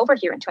we moved over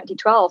here in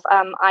 2012,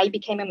 I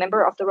became a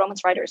member of the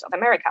Romance Writers of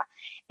America.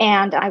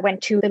 And I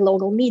went to the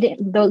local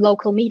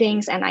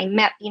meetings, and I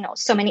met,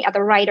 so many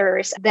other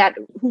writers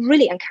who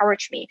really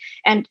encouraged me.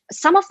 And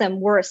some of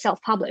them were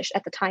self-published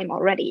at the time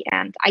already.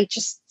 And I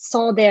just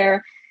saw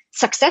their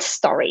success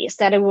stories,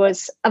 that it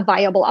was a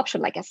viable option.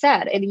 Like I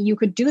said, you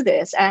could do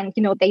this, and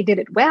they did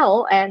it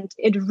well, and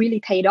it really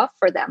paid off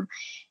for them.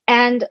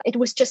 And it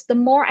was just the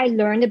more I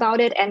learned about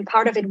it, and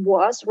part of it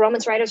was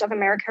Romance Writers of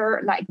America,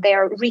 like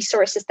their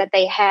resources that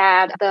they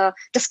had, the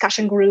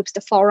discussion groups, the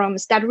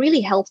forums, that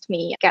really helped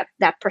me get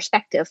that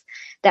perspective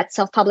that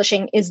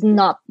self-publishing is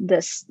not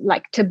this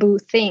like taboo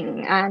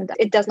thing, and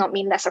it does not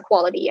mean lesser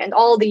quality, and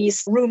all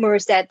these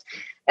rumors that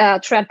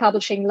trad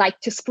publishing like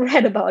to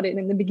spread about it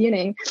in the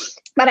beginning.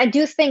 But I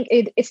do think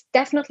it's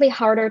definitely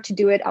harder to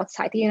do it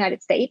outside the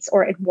United States,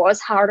 or it was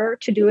harder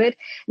to do it.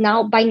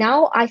 By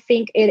now, I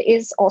think it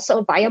is also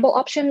a viable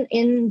option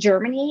in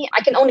Germany.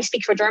 I can only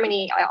speak for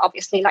Germany,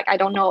 obviously. Like, I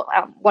don't know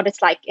what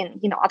it's like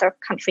in other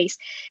countries.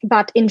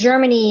 But in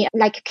Germany,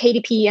 like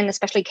KDP, and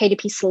especially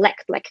KDP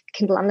Select, like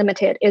Kindle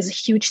Unlimited, is a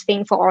huge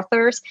thing for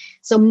authors.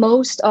 So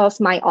most of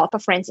my author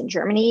friends in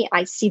Germany,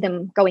 I see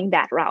them going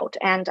that route.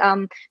 And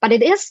but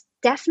it is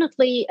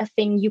definitely a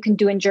thing you can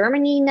do in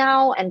Germany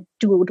now and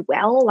do it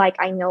well. Like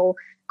I know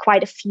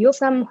quite a few of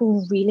them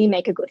who really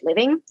make a good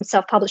living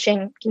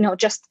self-publishing,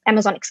 just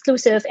Amazon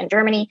exclusive in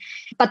Germany.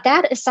 But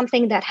that is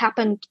something that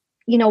happened,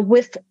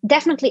 with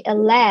definitely a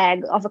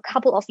lag of a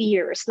couple of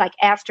years, like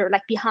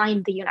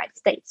behind the United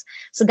States.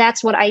 So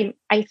that's what I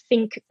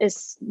think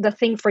is the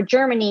thing for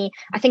Germany.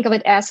 I think of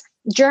it as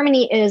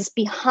Germany is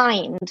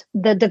behind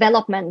the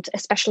development,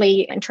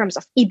 especially in terms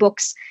of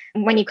ebooks,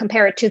 when you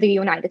compare it to the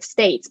United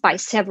States by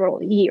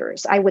several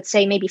years. I would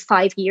say maybe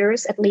 5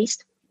 years at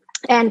least.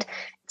 And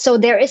so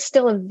there is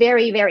still a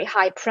very, very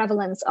high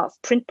prevalence of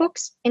print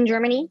books in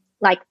Germany.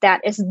 Like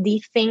that is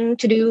the thing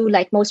to do.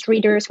 Like most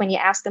readers, when you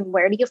ask them,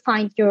 where do you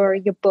find your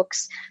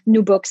books,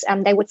 new books?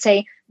 They would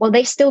say, well,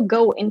 they still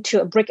go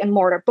into a brick and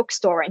mortar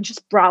bookstore and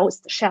just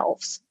browse the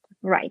shelves.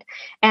 Right.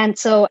 And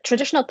so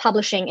traditional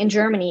publishing in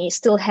Germany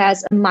still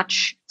has a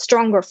much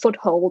stronger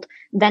foothold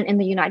than in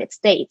the United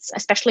States,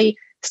 especially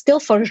still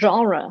for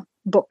genre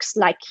books.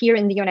 Like here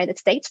in the United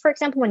States, for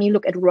example, when you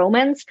look at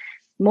romance,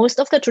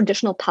 most of the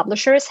traditional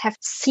publishers have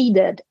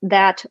ceded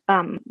that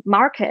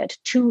market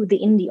to the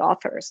indie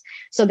authors.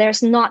 So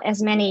there's not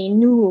as many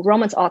new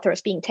romance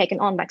authors being taken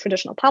on by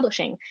traditional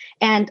publishing.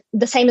 And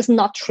the same is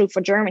not true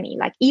for Germany.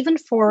 Like even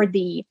for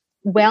the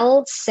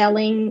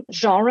well-selling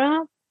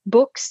genre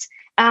books,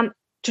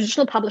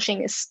 traditional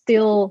publishing is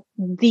still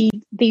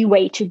the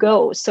way to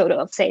go, sort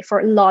of say, for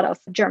a lot of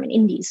German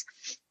indies.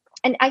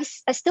 And I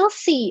still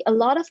see a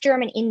lot of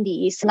German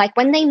indies, like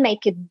when they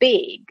make it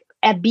big,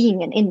 at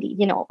being an indie,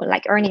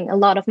 like earning a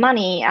lot of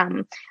money,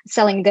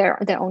 selling their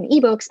own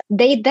ebooks,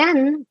 they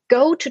then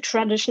go to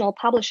traditional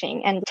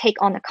publishing and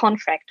take on a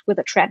contract with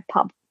a trad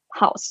pub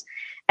house.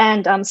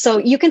 And so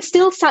you can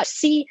still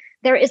see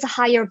there is a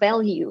higher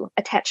value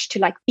attached to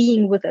like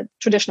being with a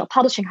traditional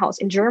publishing house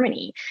in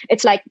Germany.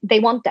 It's like they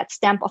want that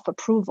stamp of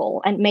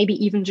approval and maybe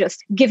even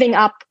just giving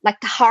up like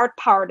the hard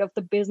part of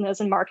the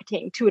business and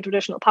marketing to a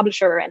traditional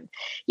publisher. And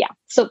yeah,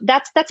 so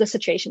that's the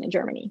situation in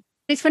Germany.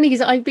 It's funny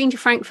because I've been to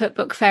Frankfurt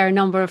Book Fair a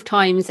number of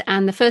times,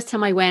 and the first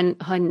time I went,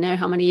 I don't know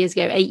how many years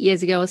ago, 8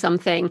 years ago or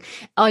something,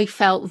 I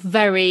felt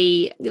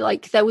very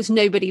like there was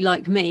nobody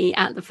like me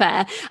at the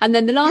fair. And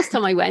then the last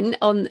time I went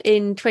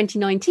in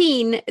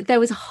 2019,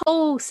 there was a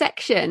whole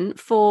section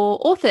for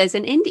authors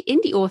and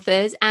indie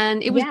authors,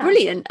 and it was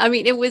brilliant. I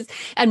mean, it was,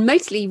 and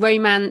mostly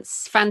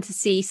romance,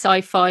 fantasy,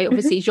 sci-fi.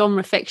 Obviously,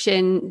 genre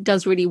fiction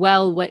does really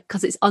well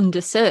because it's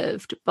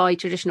underserved by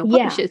traditional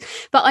publishers.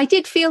 But I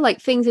did feel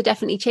like things are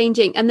definitely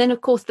changing. And then,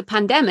 of course, the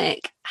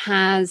pandemic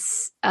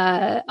has,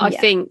 I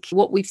think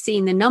what we've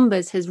seen, the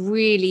numbers has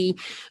really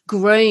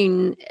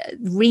grown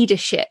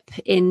readership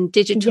in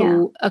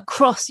digital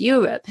across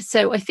Europe.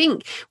 So I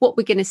think what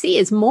we're going to see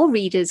is more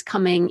readers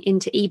coming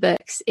into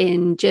ebooks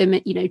in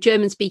German,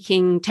 German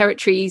speaking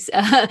territories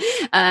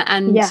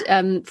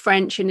and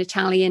French and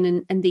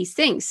Italian and these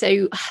things.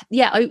 So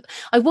I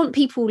want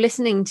people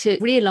listening to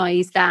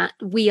realize that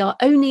we are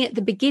only at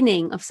the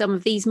beginning of some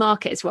of these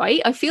markets,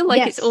 right? I feel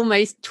like it's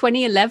almost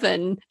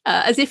 2011,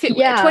 as if it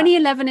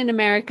 2011 in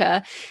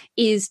America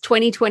is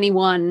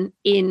 2021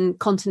 in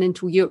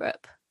continental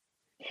Europe.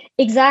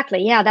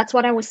 Exactly. Yeah, that's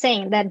what I was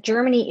saying, that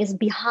Germany is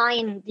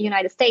behind the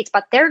United States,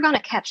 but they're going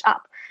to catch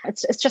up.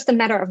 It's just a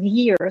matter of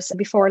years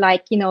before,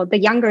 like, the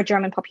younger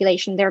German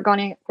population, they're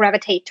going to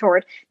gravitate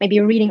toward maybe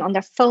reading on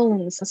their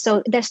phones.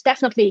 So there's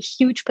definitely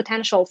huge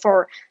potential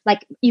for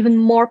like even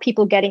more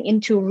people getting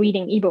into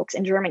reading ebooks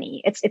in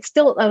Germany. It's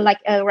still like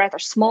a rather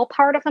small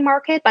part of the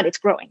market, but it's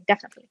growing,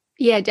 definitely.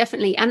 Yeah,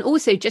 definitely. And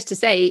also, just to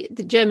say,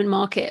 the German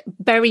market,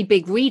 very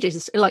big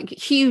readers, like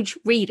huge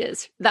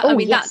readers.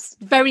 That's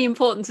very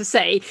important to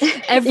say.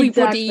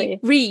 Everybody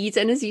reads.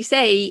 And as you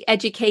say,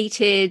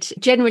 educated,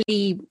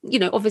 generally,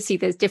 obviously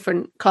there's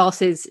different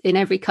classes in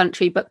every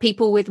country, but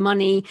people with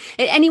money,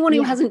 anyone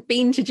who hasn't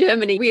been to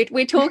Germany,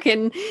 we're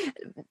talking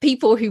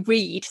people who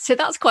read. So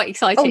that's quite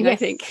exciting, I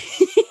think.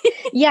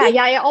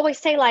 I always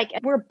say, like,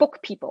 we're book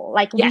people.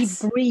 Like, we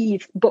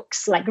breathe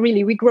books. Like,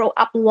 really, we grow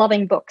up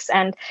loving books.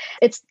 And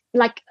it's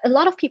like a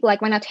lot of people,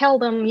 like when I tell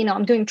them,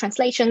 I'm doing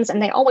translations,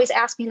 and they always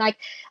ask me like,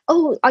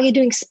 oh, are you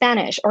doing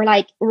Spanish or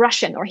like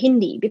Russian or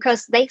Hindi?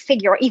 Because they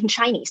figure, or even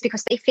Chinese,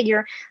 because they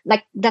figure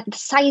like that the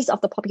size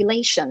of the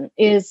population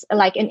is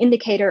like an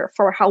indicator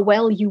for how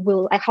well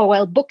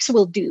books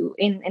will do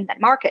in that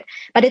market.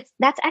 But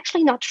that's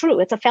actually not true.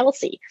 It's a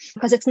fallacy,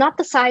 because it's not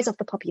the size of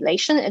the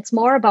population. It's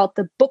more about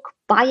the book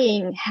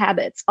buying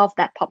habits of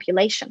that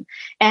population.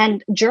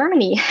 And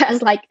Germany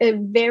has like a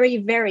very,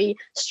 very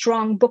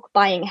strong book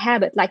buying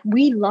habit. Like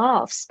we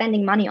love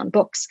spending money on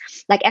books,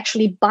 like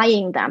actually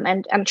buying them.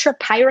 And I'm sure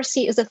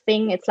piracy is a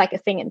thing. It's like a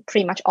thing in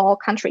pretty much all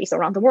countries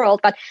around the world,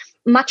 but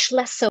much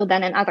less so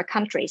than in other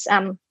countries.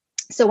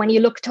 So when you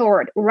look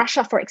toward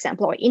Russia, for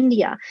example, or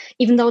India,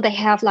 even though they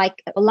have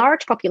like a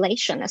large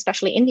population,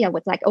 especially India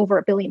with like over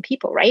 1 billion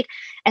people, right?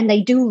 And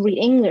they do read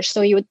English.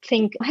 So you would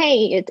think,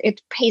 hey,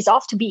 it pays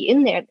off to be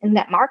in there in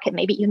that market,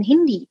 maybe even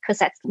Hindi, because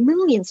that's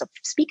millions of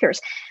speakers.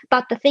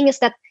 But the thing is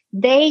that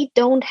they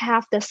don't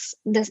have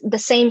the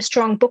same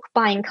strong book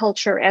buying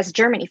culture as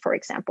Germany, for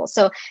example.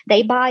 So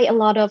they buy a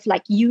lot of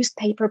like used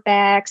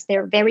paperbacks.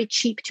 They're very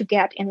cheap to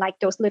get in like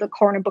those little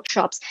corner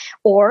bookshops,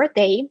 or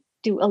they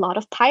do a lot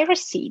of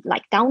piracy,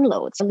 like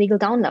downloads, illegal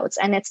downloads.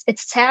 And it's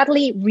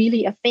sadly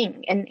really a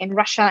thing in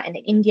Russia and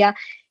in India.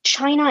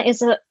 China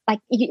is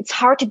it's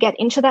hard to get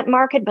into that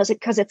market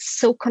because it's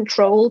so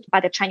controlled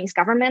by the Chinese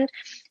government.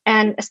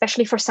 And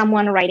especially for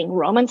someone writing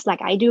romance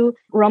like I do,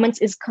 romance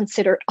is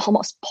considered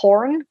almost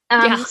porn.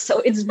 So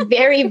it's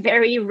very,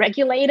 very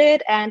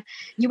regulated. And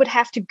you would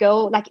have to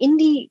go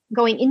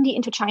going indie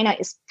into China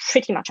is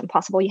pretty much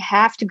impossible. You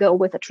have to go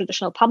with a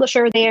traditional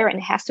publisher there, and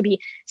it has to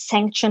be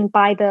sanctioned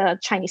by the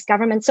Chinese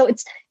government. So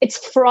it's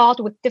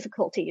fraught with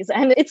difficulties,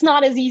 and it's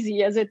not as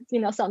easy as it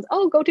sounds.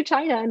 Oh, go to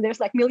China and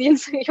there's like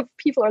millions of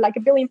people, or like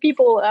 1 billion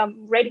people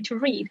ready to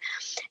read.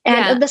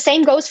 And the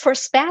same goes for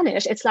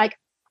Spanish. It's like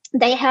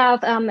they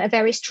have a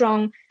very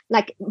strong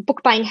like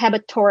book buying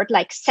habit toward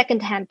like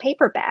secondhand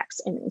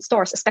paperbacks in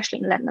stores, especially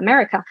in Latin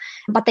America,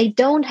 but they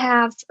don't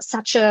have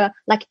such a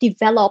like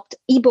developed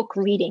ebook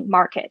reading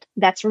market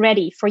that's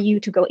ready for you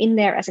to go in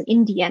there as an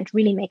indie and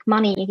really make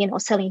money,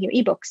 selling your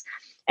ebooks.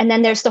 And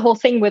then there's the whole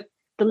thing with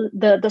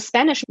the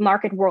Spanish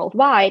market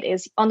worldwide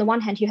is, on the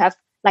one hand, you have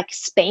like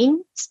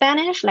Spain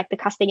Spanish, like the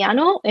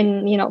Castellano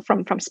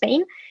from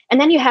Spain.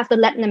 And then you have the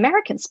Latin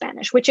American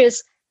Spanish, which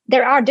is,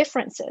 there are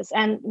differences.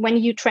 And when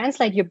you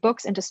translate your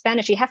books into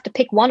Spanish, you have to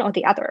pick one or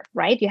the other,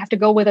 right? You have to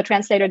go with a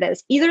translator that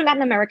is either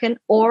Latin American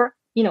or,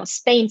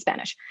 Spain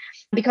Spanish,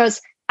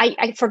 because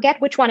I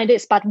forget which one it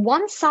is, but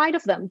one side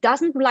of them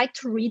doesn't like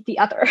to read the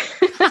other.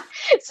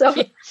 So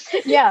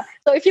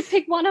if you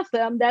pick one of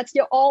them,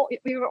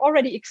 you're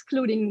already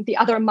excluding the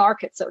other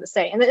market, so to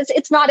say. And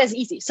it's not as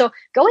easy. So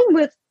going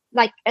with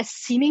like a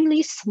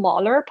seemingly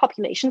smaller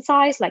population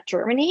size like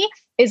Germany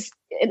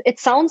it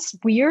sounds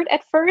weird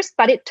at first,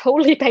 but it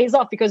totally pays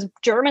off, because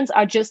Germans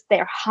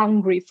they're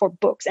hungry for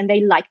books and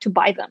they like to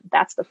buy them.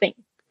 That's the thing.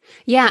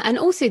 Yeah. And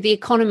also the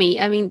economy.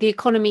 I mean, the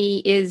economy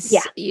is,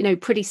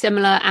 pretty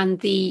similar. And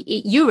the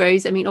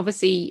euros, I mean,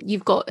 obviously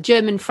you've got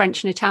German,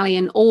 French and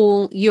Italian,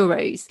 all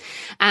euros,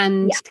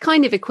 and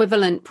kind of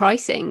equivalent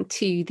pricing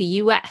to the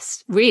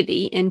US,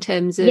 really, in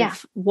terms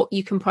of what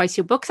you can price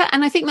your books at.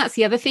 And I think that's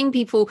the other thing.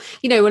 People,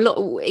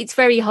 it's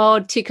very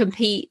hard to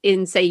compete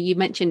in, say, you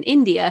mentioned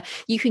India.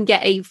 You can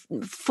get a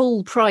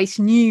full price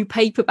new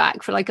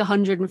paperback for like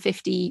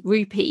 150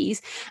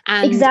 rupees.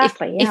 And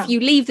if you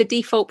leave the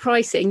default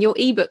pricing, your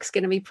ebook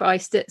going to be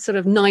priced at sort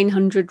of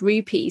 900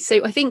 rupees.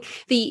 So I think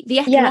the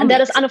economics, and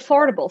that is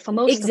unaffordable for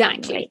most exactly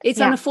of them, right? It's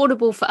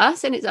unaffordable for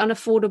us and it's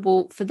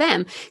unaffordable for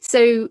them.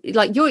 So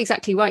like, you're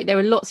exactly right, there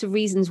are lots of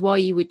reasons why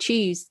you would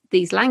choose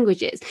these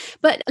languages.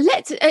 But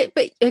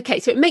okay,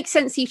 so it makes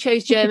sense you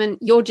chose German.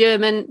 You're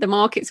German, the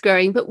market's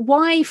growing, but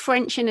why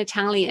French and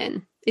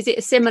Italian? Is it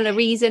a similar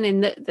reason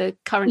in the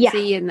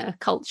currency and the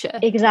culture?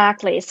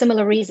 Exactly,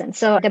 similar reason.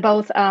 So they're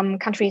both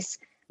countries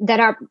that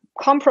are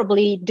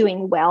comparably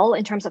doing well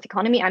in terms of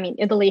economy. I mean,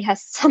 Italy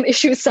has some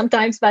issues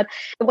sometimes, but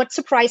what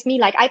surprised me,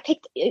 like I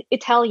picked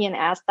Italian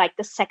as like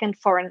the second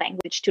foreign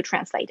language to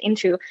translate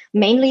into,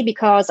 mainly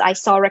because I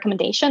saw a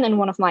recommendation in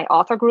one of my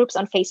author groups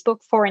on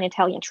Facebook for an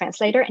Italian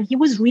translator, and he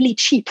was really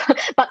cheap,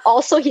 but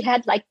also he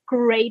had like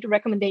great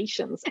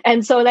recommendations.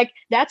 And so like,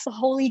 that's the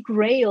holy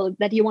grail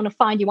that you want to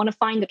find. You want to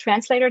find the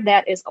translator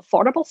that is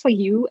affordable for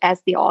you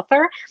as the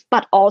author,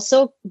 but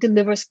also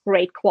delivers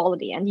great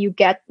quality. And you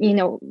get,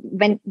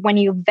 when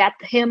you vet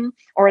him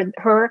or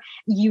her,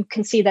 you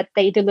can see that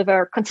they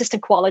deliver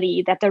consistent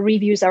quality, that the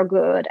reviews are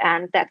good,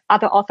 and that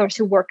other authors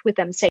who worked with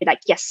them say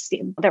like, yes,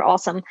 they're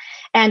awesome.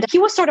 And he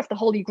was sort of the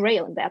holy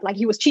grail in that, like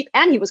he was cheap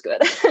and he was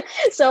good.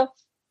 So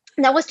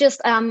that was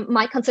just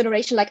my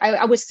consideration. Like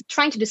I was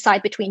trying to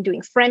decide between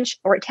doing French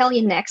or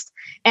Italian next.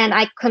 And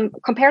I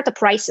compared the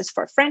prices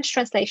for French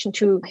translation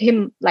to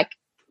him, like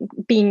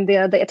being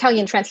the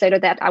Italian translator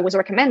that I was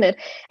recommended.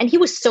 And he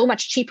was so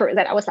much cheaper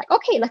that I was like,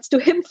 okay, let's do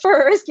him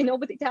first,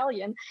 with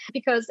Italian,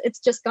 because it's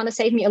just going to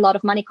save me a lot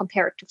of money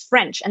compared to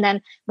French. And then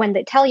when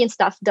the Italian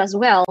stuff does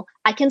well,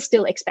 I can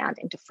still expand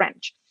into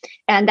French.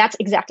 And that's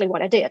exactly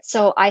what I did.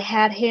 So I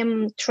had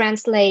him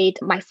translate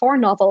my 4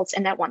 novels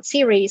in that one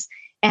series.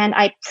 And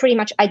I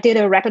did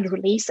a rapid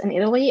release in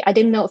Italy. I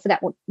didn't know if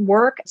that would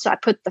work. So I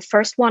put the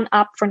first one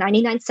up for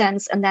 99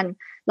 cents. And then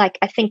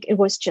I think it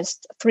was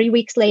just 3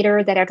 weeks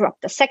later that I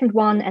dropped the second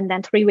one. And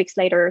then 3 weeks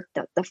later,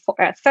 the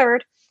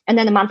third. And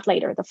then a month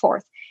later, the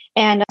fourth.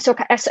 And so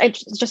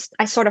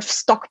I sort of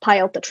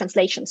stockpiled the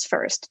translations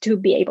first to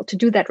be able to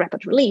do that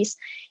rapid release.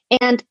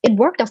 And it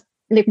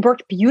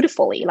worked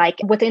beautifully. Like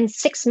within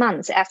 6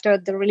 months after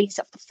the release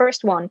of the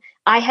first one,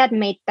 I had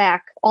made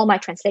back all my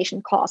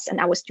translation costs, and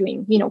I was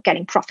doing,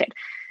 getting profit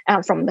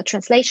from the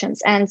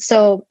translations. And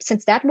so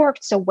since that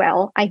worked so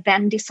well, I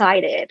then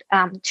decided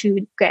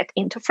to get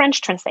into French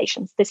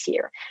translations this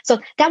year. So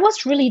that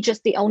was really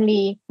just the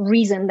only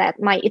reason that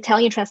my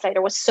Italian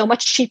translator was so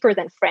much cheaper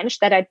than French,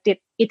 that I did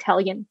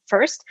Italian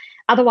first.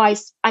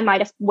 Otherwise, I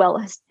might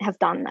have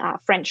done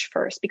French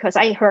first, because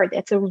I heard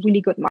it's a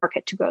really good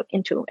market to go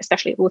into,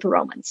 especially with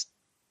romance.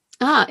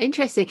 Ah,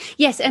 interesting.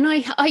 Yes, and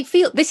I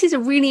feel this is a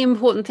really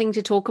important thing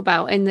to talk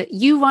about, in that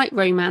you write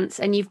romance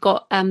and you've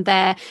got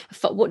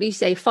what do you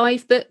say,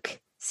 5-book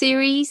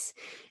series?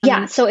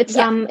 Yeah, so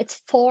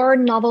it's 4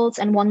 novels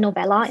and 1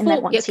 novella in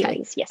that one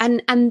series. Yes.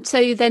 And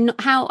so then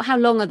how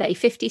long are they?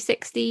 50,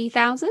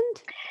 60,000?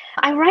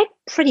 I write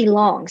pretty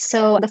long.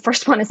 So the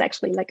first one is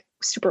actually like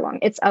super long.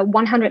 It's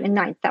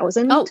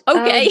 109,000 words.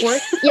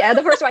 Yeah,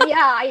 the first one. Yeah,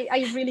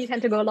 I really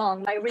tend to go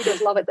long. My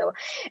readers love it though.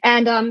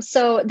 And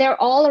so they're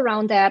all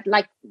around that,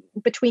 like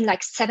between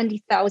like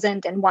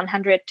 70,000 and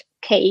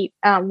 100K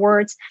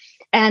words.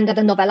 And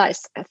the novella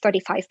is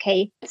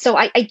 35K. So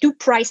I do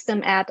price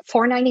them at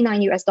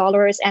 $4.99 US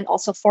and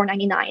also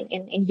 $4.99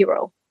 in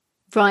euro.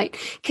 Right,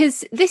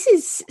 because this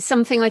is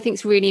something I think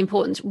is really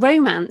important.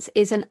 Romance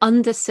is an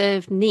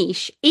underserved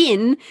niche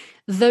in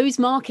those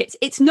markets.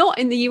 It's not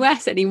in the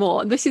US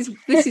anymore. This is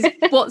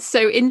what's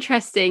so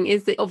interesting,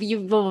 is that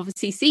you've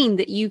obviously seen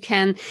that you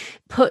can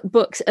put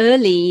books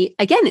early.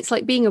 Again, it's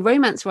like being a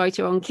romance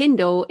writer on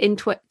Kindle in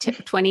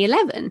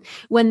 2011,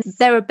 when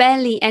there are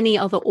barely any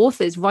other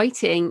authors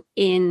writing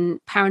in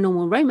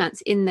paranormal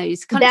romance in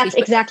those countries. That's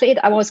exactly it.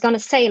 I was going to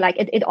say, like,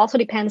 it also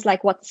depends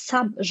like what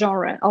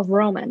subgenre of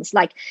romance.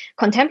 Like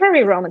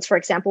contemporary romance, for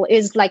example,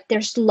 is like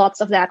there's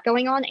lots of that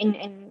going on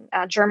in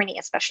Germany,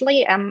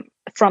 especially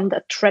from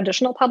the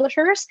traditional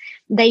publishers.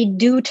 They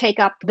do take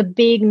up the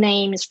big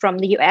names from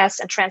the US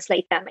and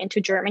translate them into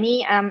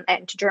Germany,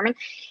 into German.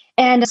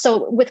 And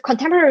so with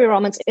contemporary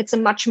romance, it's a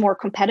much more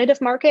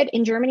competitive market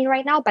in Germany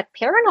right now. But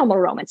paranormal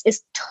romance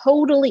is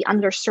totally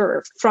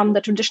underserved from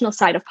the traditional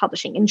side of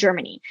publishing in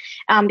Germany,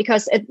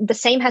 because the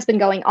same has been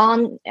going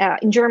on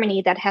in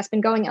Germany that has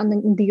been going on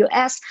in the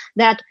US,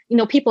 that, you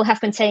know, people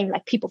have been saying,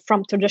 like people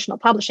from traditional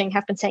publishing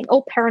have been saying,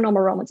 oh,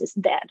 paranormal romance is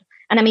dead.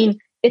 And I mean,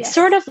 it's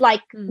sort of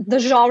like the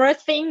genre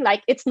thing,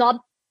 like it's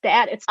not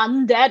dead, it's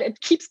undead,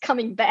 it keeps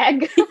coming back.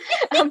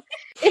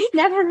 It's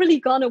never really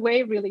gone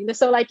away, really.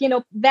 So like, you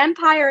know,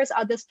 vampires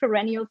are this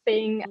perennial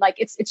thing, like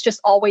it's just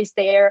always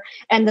there.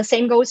 And the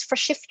same goes for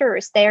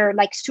shifters. They're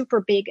like super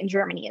big in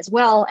Germany as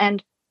well.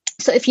 And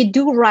so if you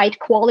do write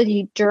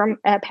quality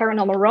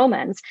paranormal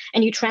romance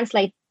and you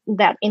translate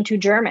that into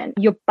German,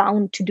 you're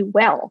bound to do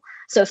well.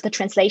 So if the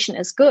translation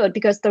is good,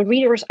 because the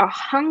readers are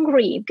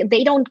hungry,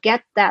 they don't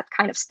get that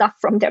kind of stuff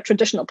from their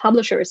traditional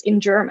publishers in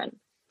German.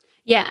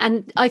 Yeah,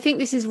 and I think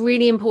this is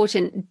really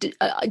important.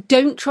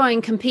 Don't try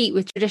and compete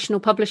with traditional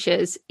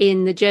publishers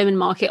in the German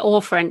market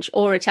or French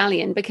or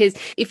Italian, because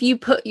if you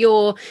put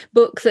your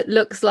book that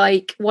looks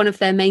like one of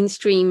their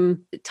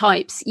mainstream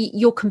types,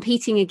 you're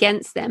competing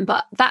against them.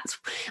 But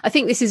I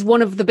think this is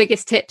one of the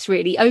biggest tips,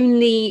 really.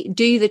 Only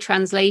do the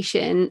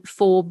translation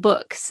for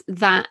books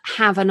that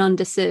have an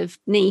underserved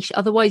niche.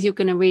 Otherwise, you're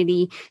going to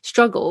really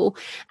struggle.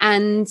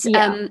 And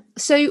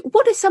so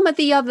what are some of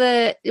the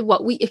other,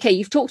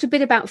 you've talked a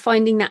bit about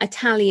finding that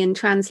Italian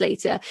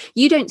translator.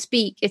 You don't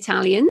speak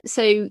Italian,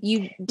 so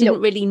you didn't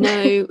really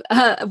know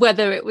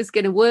whether it was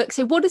going to work.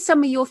 So what are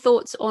some of your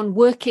thoughts on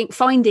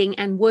finding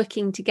and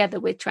working together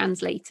with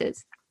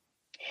translators?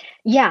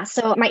 Yeah,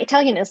 so my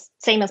Italian is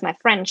same as my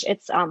French.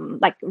 It's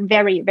like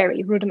very,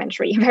 very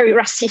rudimentary, very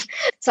rusty.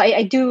 So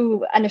I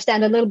do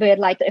understand a little bit,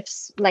 like if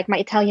like my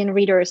Italian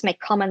readers make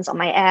comments on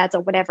my ads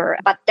or whatever,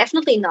 but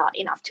definitely not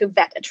enough to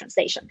vet a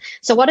translation.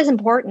 So what is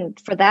important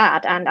for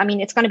that? And I mean,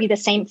 it's going to be the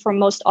same for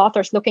most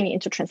authors looking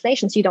into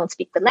translations. You don't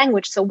speak the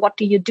language. So what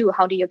do you do?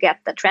 How do you get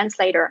the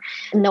translator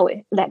and know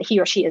that he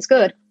or she is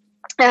good?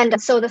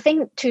 And so the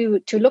thing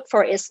to look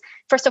for is,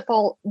 first of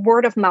all,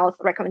 word of mouth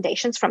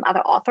recommendations from other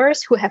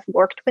authors who have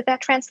worked with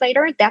that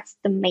translator. That's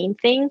the main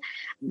thing,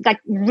 like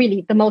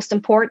really the most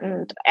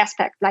important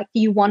aspect. Like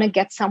you want to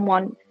get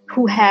someone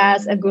who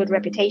has a good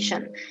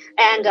reputation.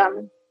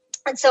 And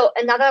so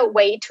another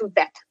way to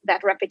vet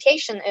that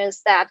reputation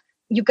is that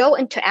you go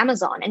into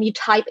Amazon and you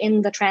type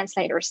in the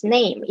translator's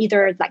name,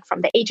 either like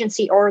from the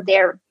agency or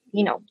their,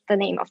 you know, the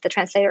name of the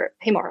translator,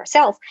 him or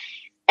herself.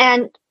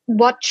 And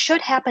what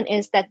should happen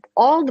is that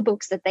all the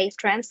books that they've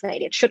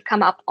translated should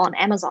come up on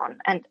Amazon.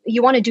 And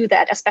you want to do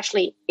that,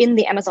 especially in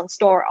the Amazon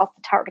store of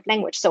the target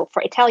language. So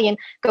for Italian,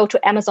 go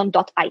to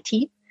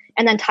amazon.it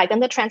and then type in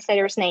the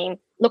translator's name,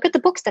 look at the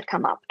books that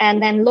come up,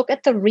 and then look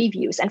at the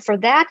reviews. And for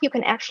that, you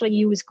can actually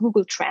use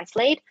Google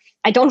Translate.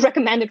 I don't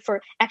recommend it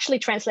for actually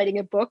translating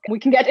a book. We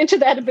can get into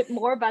that a bit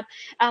more, but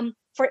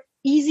for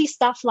easy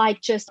stuff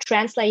like just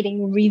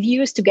translating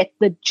reviews to get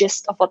the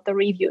gist of what the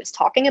review is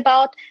talking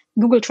about,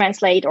 Google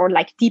Translate or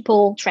like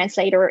DeepL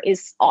Translator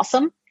is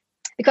awesome,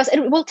 because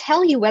it will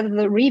tell you whether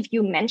the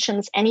review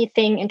mentions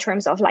anything in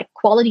terms of like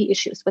quality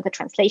issues with the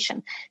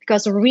translation.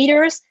 Because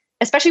readers,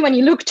 especially when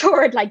you look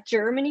toward like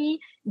Germany,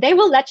 they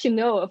will let you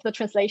know if the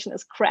translation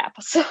is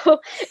crap. So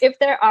if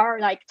there are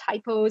like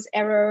typos,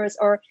 errors,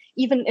 or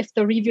even if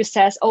the review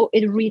says, oh,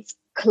 it reads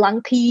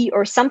clunky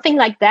or something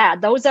like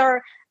that, those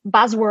are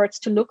buzzwords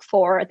to look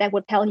for that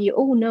would tell you,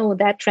 oh no,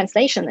 that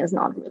translation is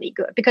not really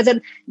good. Because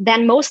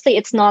then mostly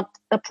it's not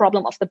a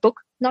problem of the book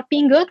not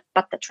being good,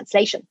 but the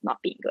translation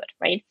not being good,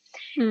 right?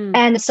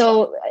 And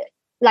so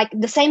like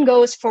the same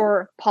goes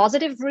for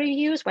positive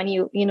reviews. When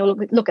you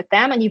look at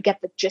them and you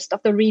get the gist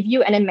of the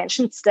review, and it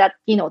mentions that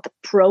the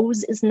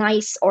prose is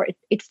nice or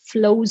it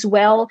flows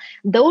well.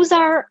 Those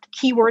are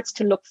keywords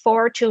to look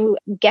for to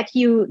get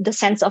you the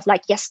sense of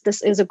like, yes,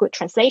 this is a good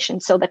translation.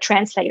 So the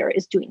translator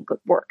is doing good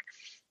work.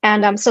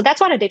 And so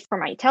that's what I did for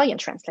my Italian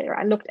translator.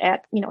 I looked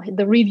at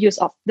the reviews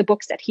of the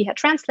books that he had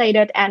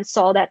translated and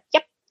saw that,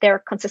 yep,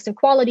 they're consistent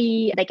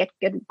quality. They get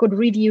good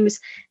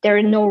reviews. There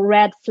are no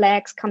red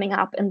flags coming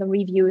up in the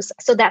reviews.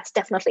 So that's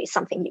definitely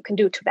something you can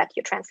do to vet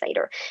your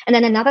translator. And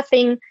then another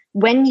thing,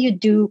 when you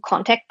do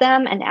contact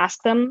them and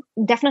ask them,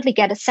 definitely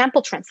get a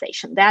sample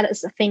translation. That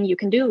is a thing you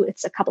can do.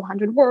 It's a couple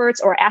hundred words,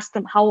 or ask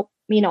them how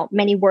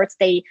many words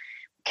they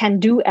can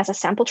do as a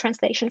sample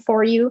translation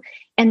for you.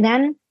 And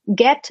then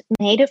get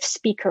native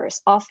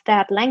speakers of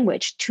that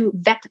language to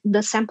vet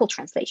the sample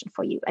translation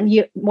for you.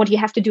 And what you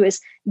have to do is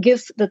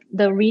give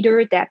the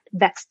reader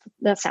that's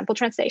the sample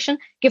translation,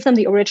 give them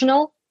the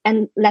original,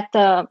 and let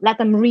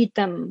them read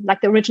them,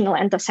 like the original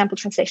and the sample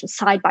translation,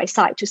 side by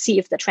side, to see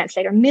if the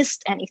translator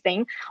missed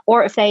anything,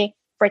 or if they,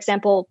 for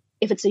example,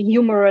 if it's a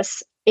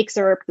humorous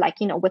excerpt, like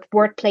with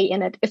wordplay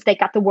in it, if they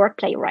got the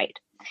wordplay right.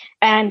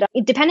 And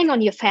depending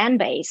on your fan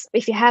base,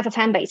 if you have a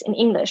fan base in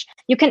English,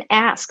 you can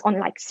ask on,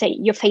 like, say,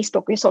 your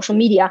Facebook, your social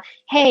media,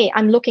 hey,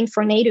 I'm looking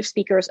for native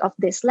speakers of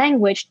this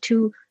language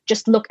to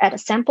just look at a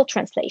sample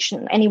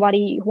translation.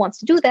 Anybody who wants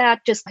to do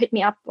that, just hit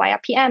me up via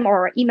PM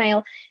or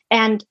email.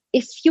 And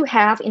if you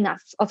have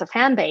enough of a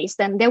fan base,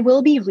 then there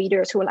will be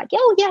readers who are like,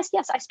 oh, yes,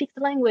 I speak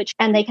the language,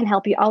 and they can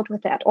help you out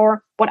with that.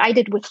 Or what I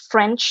did with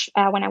French,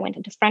 when I went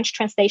into French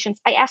translations,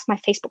 I asked my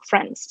Facebook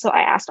friends. So I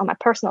asked on my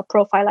personal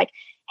profile, like,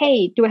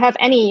 hey, do I have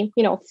any,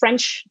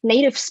 French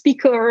native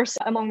speakers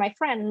among my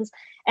friends?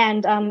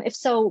 And if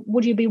so,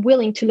 would you be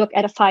willing to look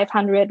at a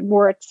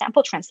 500-word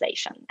sample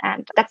translation?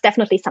 And that's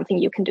definitely something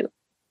you can do.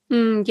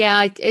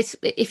 Yeah,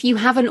 if you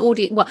have an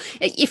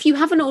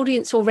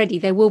audience already,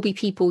 there will be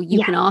people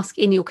you can ask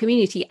in your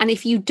community. And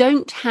if you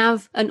don't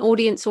have an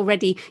audience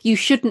already, you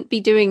shouldn't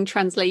be doing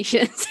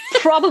translations.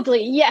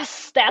 Probably,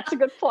 yes, that's a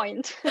good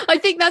point. I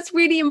think that's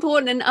really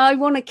important. And I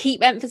want to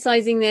keep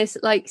emphasizing this.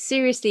 Like,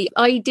 seriously,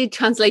 I did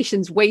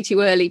translations way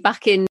too early.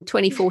 Back in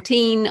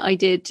 2014, I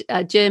did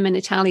German,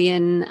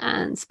 Italian,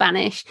 and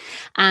Spanish.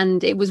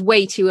 And it was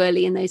way too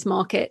early in those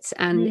markets.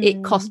 And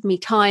it cost me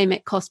time,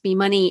 it cost me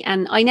money.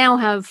 And I now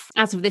have,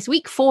 as of this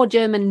week, 4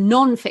 German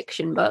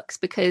non-fiction books,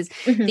 because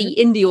the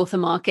indie author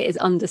market is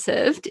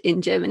underserved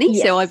in Germany.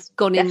 Yes, so I've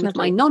gone in definitely with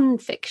my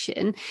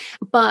non-fiction,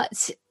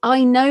 but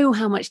I know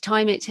how much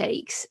time it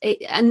takes.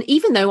 And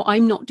even though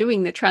I'm not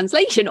doing the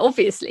translation,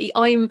 obviously,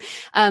 I'm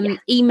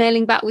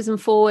emailing backwards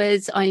and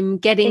forwards. I'm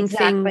getting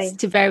things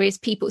to various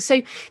people.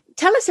 So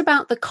tell us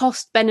about the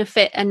cost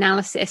benefit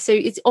analysis. So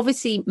it's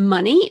obviously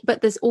money,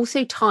 but there's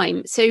also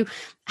time. So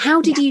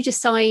how did you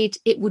decide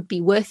it would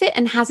be worth it?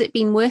 And has it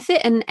been worth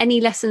it? And any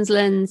lessons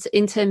learned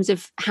in terms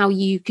of how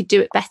you could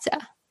do it better?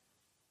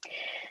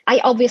 I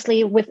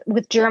obviously,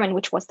 with German,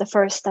 which was the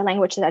first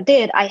language that I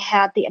did, I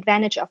had the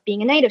advantage of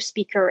being a native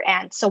speaker.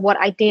 And so what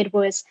I did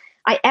was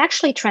I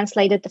actually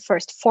translated the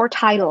first 4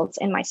 titles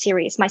in my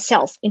series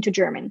myself into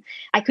German.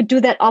 I could do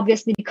that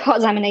obviously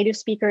because I'm a native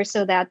speaker,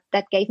 so that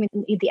gave me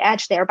the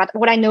edge there. But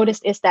what I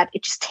noticed is that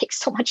it just takes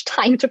so much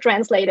time to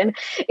translate, and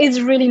it's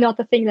really not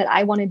the thing that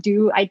I want to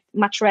do. I'd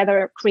much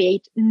rather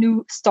create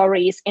new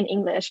stories in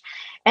English.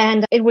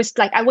 And it was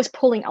like I was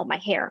pulling out my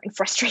hair in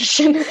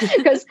frustration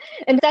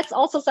and that's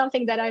also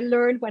something that I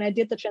learned when I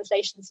did the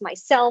translations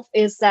myself,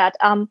 is that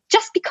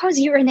just because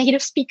you're a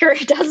native speaker,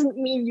 it doesn't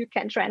mean you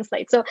can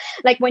translate. So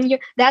like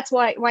that's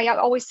why I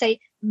always say,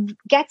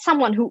 get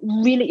someone who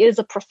really is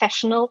a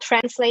professional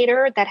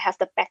translator, that has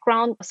the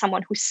background,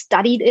 someone who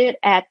studied it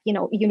at,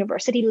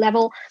 university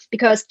level,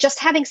 because just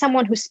having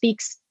someone who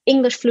speaks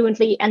English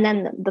fluently and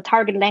then the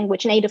target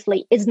language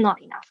natively is not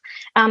enough.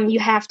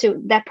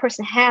 That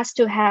person has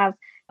to have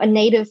a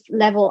native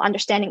level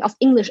understanding of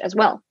English as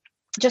well,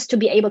 just to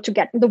be able to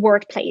get the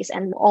word plays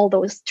and all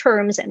those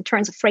terms and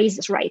turns of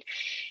phrases right.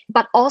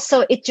 But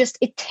also it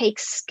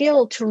takes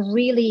skill to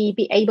really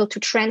be able to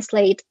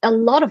translate a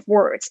lot of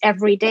words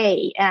every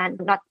day and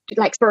not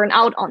like burn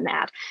out on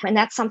that. And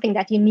that's something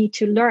that you need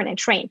to learn and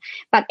train.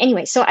 But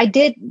anyway, so I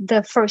did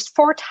the first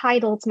 4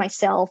 titles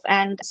myself.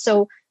 And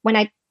so when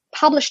I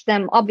published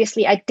them,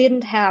 obviously I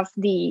didn't have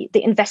the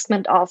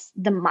investment of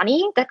the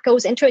money that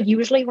goes into it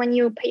usually when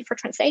you pay for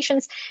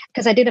translations,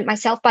 because I did it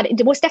myself. But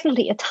it was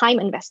definitely a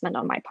time investment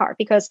on my part,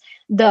 because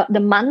the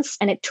months,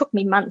 and it took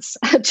me months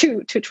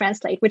to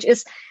translate, which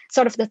is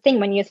sort of the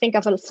thing when you think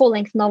of a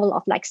full-length novel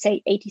of, like,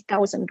 say,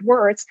 80,000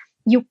 words,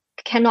 you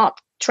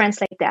cannot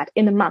translate that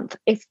in a month.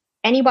 If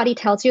anybody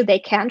tells you they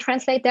can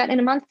translate that in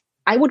a month,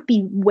 I would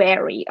be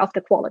wary of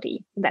the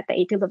quality that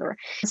they deliver.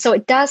 So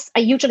I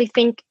usually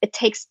think it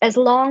takes as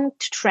long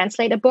to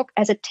translate a book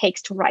as it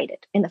takes to write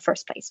it in the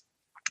first place.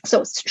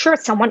 So sure,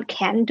 someone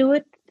can do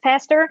it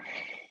faster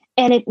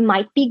and it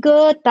might be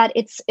good, but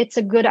it's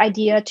a good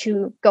idea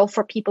to go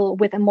for people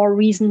with a more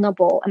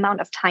reasonable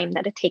amount of time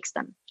that it takes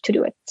them to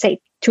do it,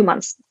 say 2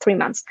 months, 3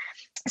 months.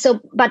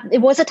 But it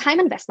was a time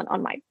investment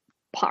on my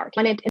part.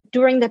 And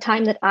during the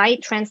time that I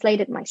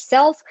translated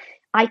myself,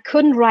 I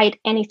couldn't write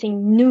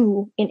anything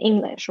new in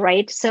English,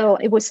 right? So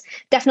it was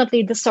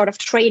definitely the sort of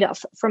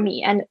trade-off for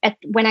me. And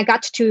when I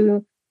got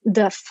to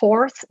the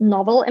fourth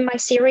novel in my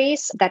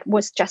series that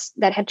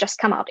had just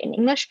come out in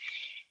English,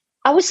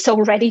 I was so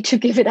ready to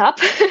give it up,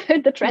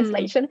 the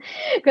translation,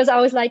 because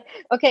I was like,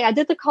 okay, I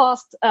did the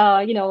cost,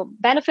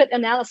 benefit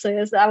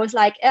analysis. I was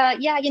like,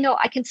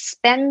 I can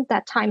spend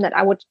that time that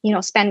I would,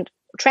 spend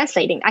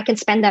translating. I can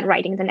spend that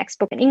writing the next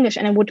book in English,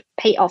 and it would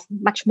pay off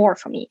much more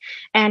for me.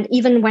 And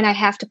even when I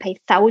have to pay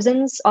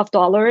thousands of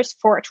dollars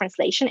for a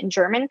translation in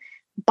German,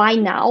 by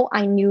now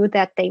I knew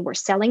that they were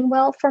selling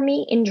well for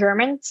me in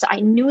German. So I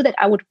knew that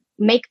I would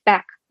make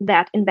back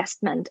that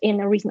investment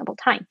in a reasonable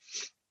time,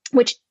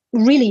 which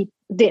really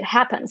did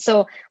happen.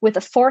 So with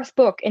the fourth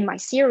book in my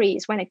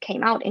series, when it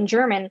came out in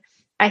German,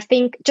 I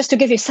think, just to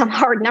give you some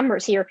hard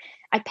numbers here,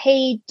 I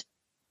paid,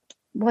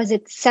 was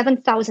it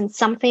 $7,000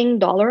 something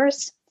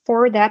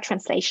for that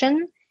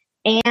translation?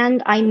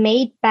 And I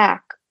made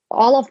back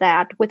all of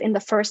that within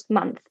the first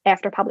month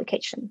after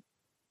publication.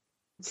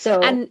 So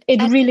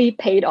it really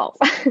paid off.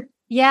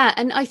 Yeah.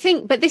 And I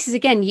think, but this is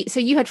again,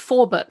 so you had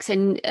 4 books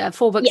and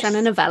 4 books and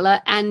a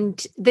novella.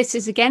 And this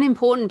is again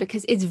important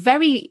because it's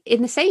very,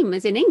 in the same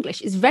as in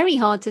English, it's very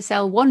hard to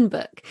sell one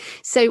book.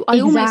 So I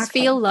almost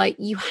feel like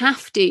you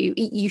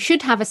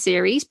should have a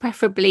series,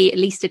 preferably at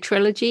least a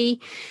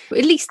trilogy,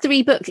 at least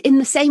 3 books, in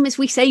the same as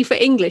we say for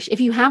English. If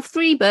you have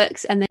 3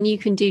 books and then you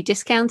can do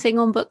discounting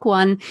on book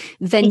 1,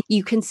 then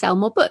you can sell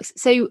more books.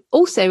 So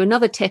also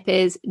another tip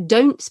is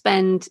don't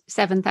spend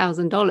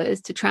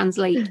 $7,000 to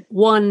translate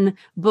one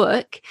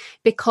book,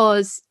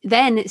 because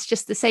then it's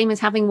just the same as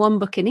having one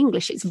book in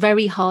English. It's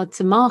very hard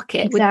to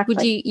market. Exactly.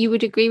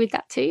 Would you agree with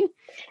that too?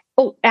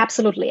 Oh,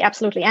 absolutely.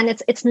 And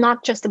it's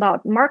not just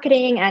about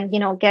marketing and,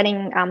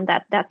 getting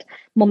that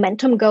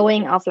momentum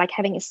going of like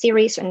having a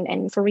series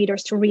and for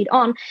readers to read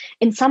on.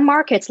 In some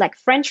markets, like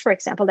French, for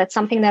example, that's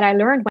something that I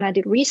learned when I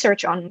did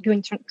research on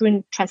doing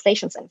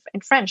translations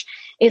in French,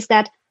 is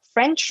that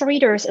French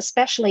readers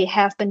especially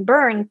have been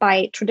burned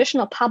by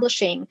traditional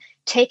publishing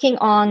taking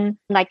on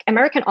like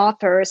American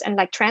authors and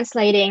like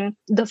translating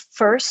the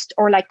first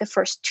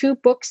 2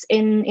 books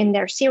in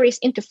their series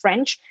into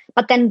French,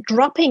 but then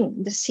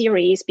dropping the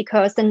series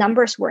because the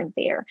numbers weren't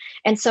there.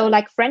 And so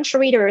like French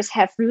readers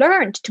have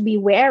learned to be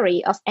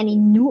wary of any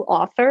new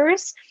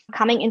authors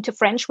coming into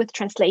French with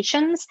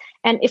translations.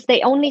 And if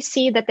they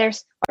see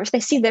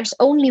there's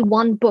only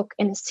one book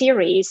in a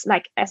series,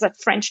 like as a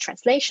French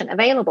translation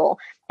available,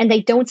 and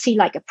they don't see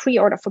like a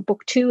pre-order for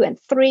book 2 and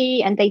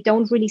 3, and they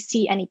don't really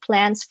see any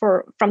plans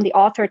from the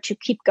author to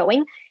keep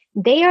going,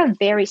 they are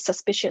very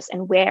suspicious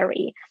and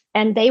wary.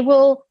 And they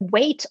will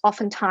wait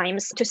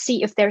oftentimes to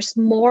see if there's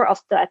more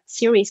of that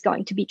series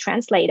going to be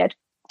translated,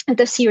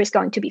 the series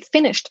going to be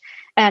finished,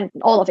 and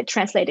all of it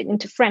translated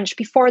into French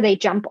before they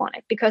jump on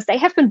it, because they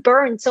have been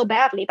burned so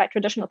badly by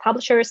traditional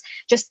publishers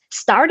just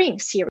starting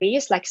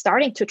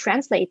to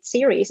translate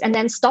series and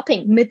then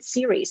stopping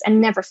mid-series and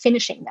never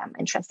finishing them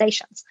in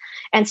translations.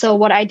 And so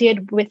what I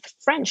did with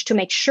French to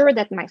make sure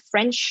that my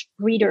French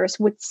readers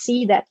would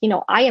see that,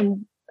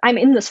 I'm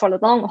in this for the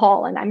long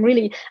haul, and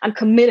I'm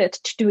committed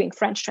to doing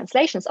French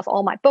translations of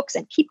all my books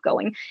and keep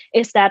going,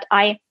 is that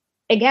I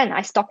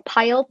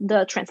stockpiled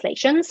the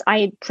translations.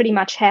 I pretty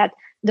much had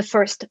the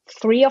first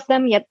 3 of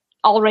them yet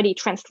already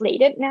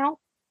translated now,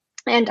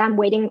 and I'm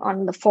waiting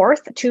on the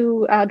 4th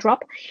to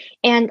drop.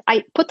 And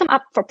I put them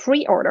up for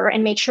pre-order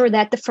and made sure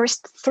that the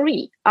first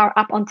 3 are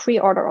up on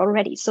pre-order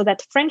already, so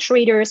that French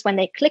readers, when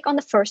they click on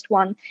the first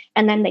one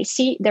and then they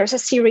see there's a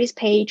series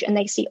page and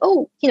they see,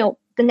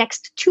 the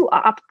next 2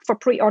 are up for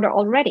pre-order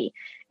already.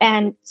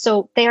 And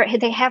so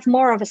they have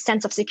more of a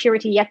sense of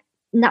security, yet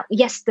now,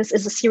 yes, this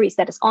is a series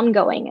that is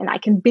ongoing and I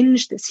can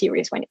binge the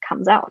series when it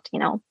comes out,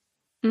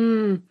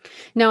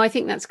 No, I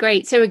think that's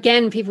great. So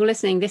again, people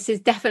listening, this is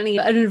definitely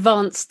an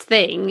advanced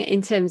thing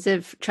in terms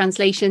of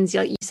translations.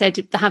 Like you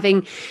said,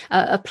 having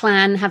a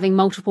plan, having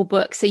multiple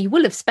books. So you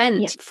will have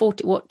spent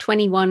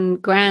 21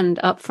 grand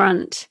up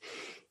front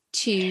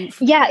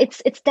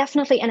it's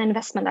definitely an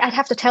investment. I'd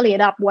have to tally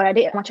it up what I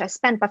did, how much I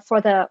spent, but for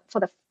the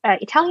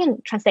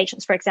Italian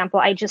translations, for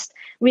example, I just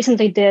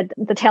recently did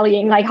the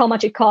tallying, like how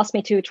much it cost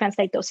me to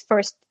translate those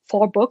first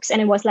 4 books,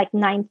 and it was like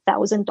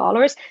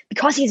 $9,000,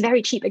 because he's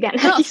very cheap again.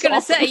 I was going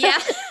to say,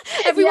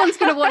 everyone's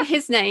going to want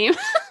his name.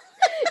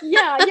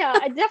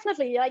 I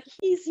definitely, like,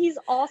 he's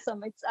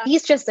awesome.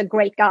 He's just a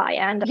great guy,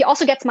 and he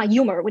also gets my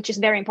humor, which is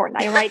very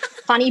important. I write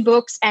funny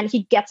books and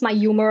he gets my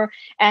humor,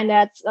 and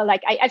that's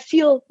like I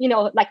feel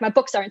like my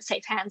books are in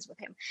safe hands with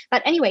him.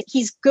 But anyway,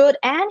 he's good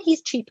and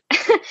he's cheap.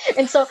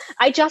 And so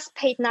I just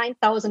paid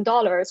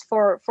 $9,000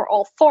 for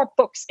all 4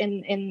 books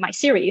in my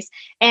series.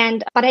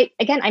 But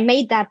I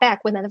made that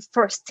back within the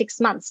first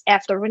 6 months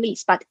after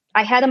release. But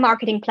I had a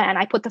marketing plan.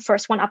 I put the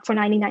first one up for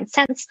 99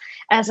 cents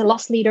as a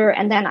loss leader,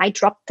 and then I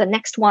dropped the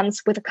next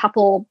ones with a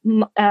couple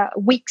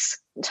weeks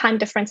time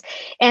difference.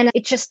 And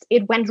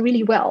it went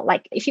really well.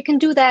 Like if you can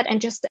do that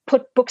and just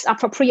put books up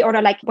for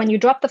pre-order, like when you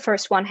drop the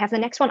first one, have the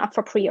next one up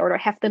for pre-order,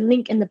 have the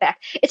link in the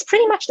back. It's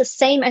pretty much the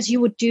same as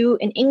you would do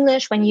in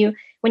English when you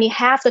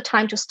have the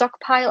time to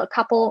stockpile a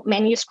couple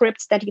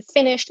manuscripts that you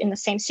finished in the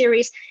same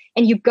series,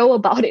 and you go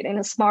about it in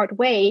a smart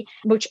way,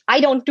 which I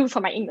don't do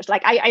for my English.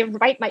 Like I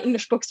write my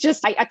English books,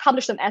 I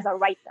publish them as I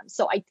write them.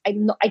 So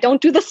I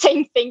don't do the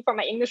same thing for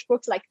my English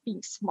books, like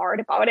being smart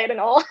about it and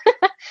all.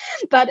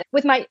 But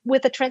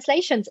with the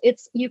translations,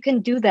 you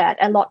can do that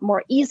a lot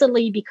more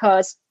easily,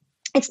 because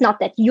it's not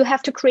that you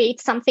have to create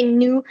something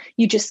new.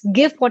 You just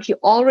give what you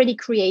already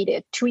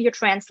created to your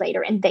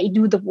translator and they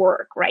do the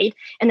work, right?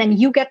 And then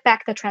you get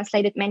back the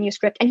translated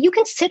manuscript and you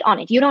can sit on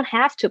it. You don't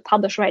have to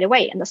publish right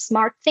away. And the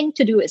smart thing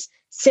to do is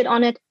sit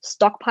on it,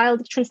 stockpile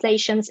the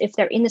translations if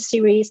they're in the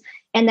series,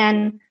 and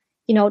then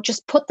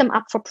just put them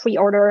up for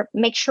pre-order.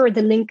 Make sure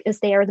the link is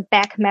there, the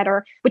back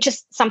matter, which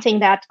is something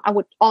that I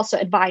would also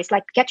advise.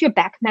 Like, get your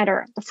back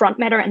matter, the front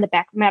matter and the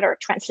back matter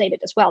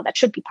translated as well. That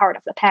should be part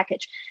of the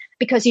package,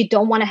 because you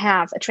don't want to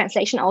have a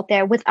translation out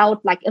there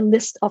without like a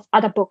list of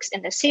other books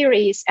in the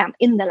series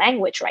in the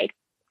language, right?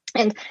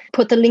 And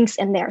put the links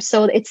in there.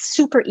 So it's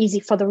super easy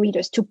for the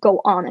readers to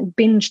go on and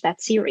binge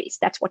that series.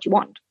 That's what you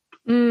want.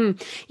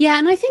 Yeah,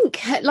 and I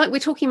think like we're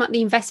talking about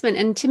the investment,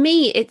 and to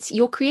me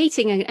you're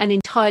creating an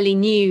entirely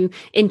new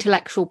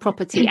intellectual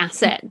property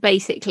asset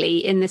basically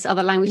in this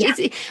other language.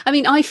 Yeah.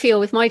 I feel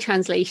with my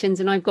translations,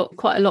 and I've got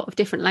quite a lot of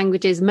different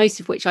languages, most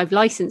of which I've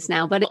licensed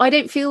now, but I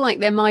don't feel like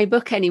they're my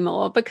book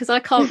anymore because I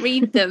can't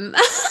read them.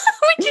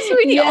 Which is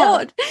really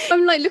odd.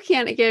 I'm like looking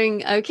at it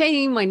going,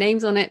 okay, my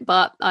name's on it,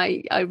 but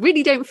I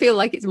really don't feel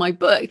like it's my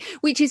book,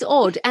 which is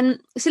odd.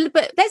 And so,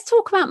 but let's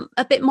talk about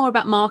a bit more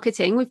about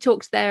marketing. We've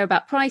talked there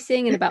about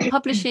pricing and about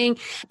publishing,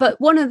 but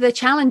one of the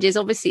challenges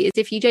obviously is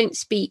if you don't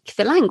speak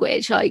the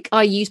language. Like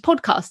I use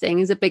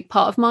podcasting as a big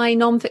part of my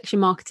nonfiction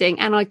marketing,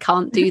 and I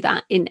can't do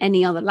that in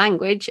any other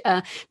language.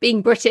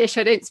 Being British,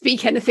 I don't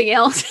speak anything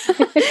else.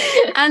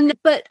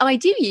 But I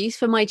do use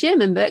for my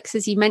German books,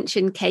 as you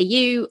mentioned,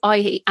 KU,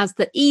 as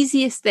the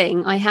easiest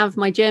thing, I have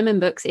my German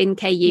books in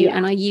KU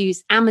and I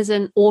use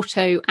Amazon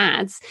auto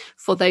ads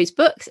for those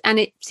books, and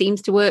it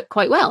seems to work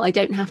quite well. I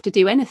don't have to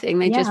do anything.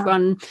 They just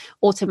run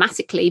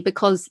automatically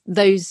because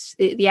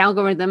the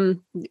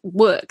algorithm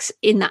works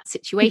in that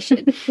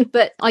situation.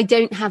 But I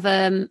don't have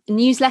a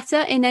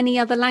newsletter in any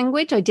other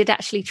language. I did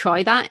actually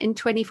try that in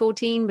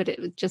 2014, but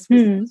it just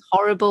was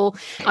horrible.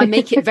 I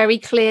make it very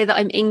clear that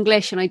I'm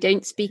English and I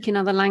don't speak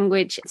another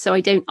language. So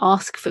I don't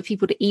ask for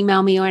people to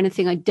email me or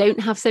anything. I don't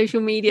have social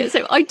media.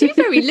 So I do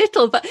very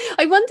little, but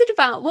I wondered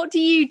about, what do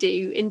you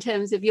do in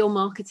terms of your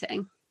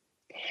marketing?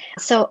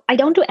 So I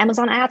don't do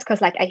Amazon ads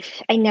because I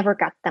never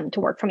got them to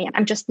work for me.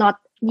 I'm just not,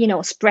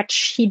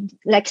 spreadsheet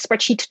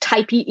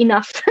typey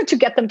enough to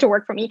get them to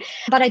work for me.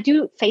 But I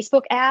do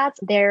Facebook ads.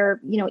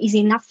 They're, easy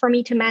enough for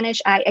me to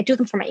manage. I do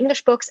them for my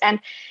English books. And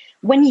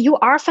when you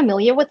are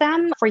familiar with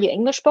them for your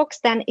English books,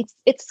 then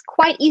it's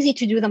quite easy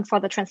to do them for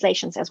the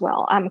translations as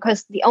well.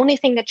 Because the only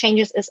thing that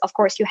changes is, of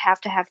course, you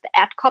have to have the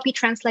ad copy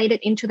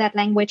translated into that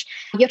language.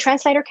 Your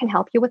translator can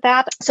help you with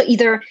that. So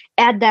either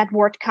add that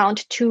word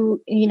count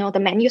to, the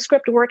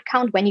manuscript word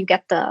count when you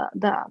get the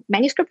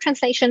manuscript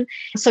translation.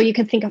 So you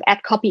can think of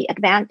ad copy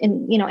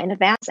in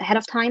advance ahead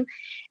of time.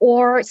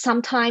 Or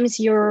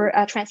sometimes your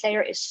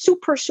translator is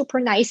super,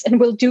 super nice and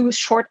will do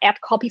short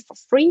ad copy for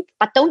free,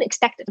 but don't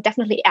expect it.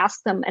 Definitely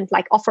ask them and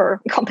offer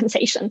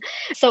compensation.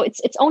 So it's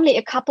only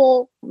a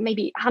couple,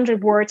 maybe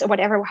 100 words or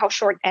whatever, how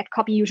short ad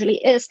copy usually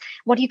is.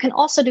 What you can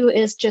also do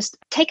is just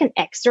take an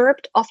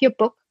excerpt of your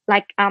book,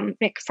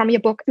 from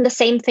your book. And the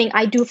same thing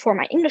I do for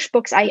my English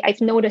books.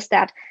 I've noticed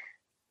that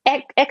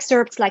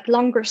excerpts, like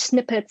longer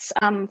snippets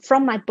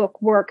from my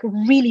book, work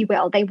really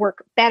well. They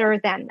work better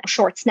than a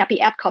short, snappy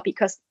ad copy,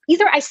 because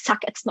either I suck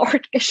at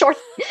short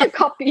ad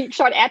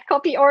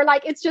copy, or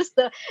it's just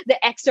the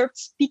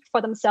excerpts speak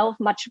for themselves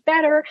much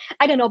better.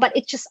 I don't know, but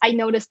I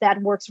noticed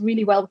that works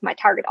really well with my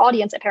target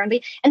audience,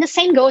 apparently. And the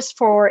same goes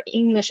for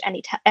English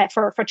and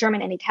for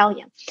German and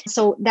Italian.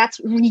 So that's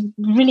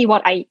really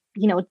what I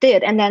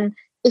did. And then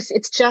if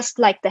it's just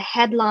the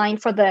headline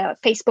for the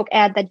Facebook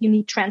ad that you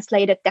need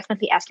translated,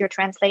 definitely ask your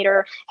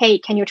translator, hey,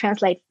 can you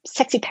translate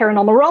sexy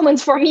paranormal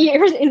romance for me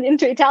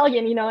into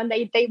Italian? And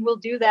they will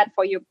do that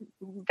for you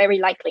very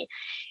likely.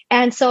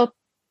 And so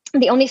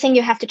the only thing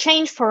you have to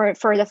change for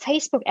the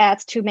Facebook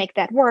ads to make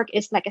that work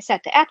is, like I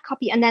said, the ad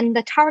copy. And then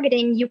the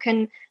targeting, you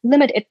can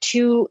limit it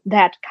to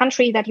that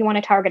country that you want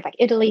to target, like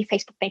Italy.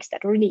 Facebook makes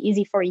that really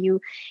easy for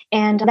you.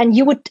 And then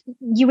you would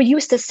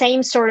use the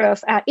same sort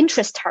of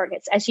interest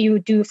targets as you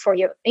do for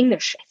your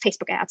English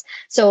Facebook ads.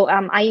 So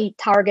I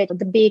target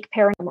the big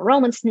paranormal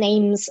romance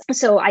names.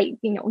 So I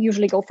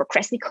usually go for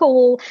Cressley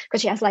Cole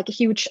because she has a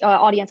huge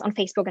audience on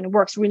Facebook and it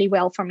works really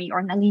well for me,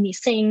 or Nalini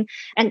Singh.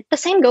 And the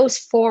same goes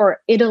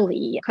for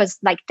Italy, because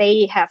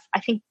they have, I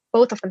think,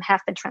 both of them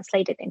have been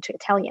translated into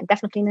Italian,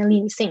 definitely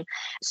Nalini Singh.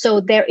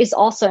 So there is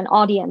also an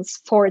audience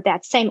for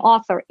that same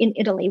author in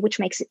Italy, which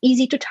makes it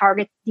easy to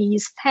target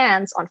these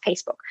fans on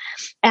Facebook.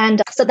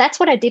 And so that's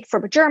what I did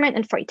for German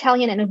and for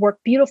Italian, and it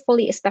worked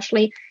beautifully,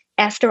 especially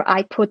after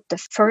I put the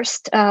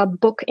first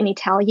book in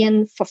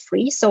Italian for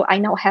free. So I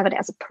now have it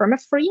as a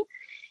perma-free.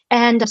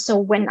 And so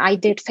when I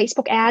did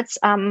Facebook ads,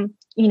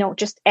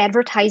 just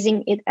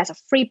advertising it as a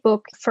free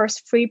book,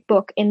 first free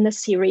book in the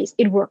series,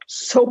 it worked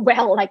so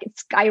well. Like it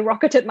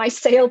skyrocketed my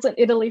sales in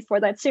Italy for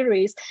that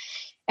series.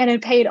 And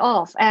it paid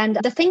off. And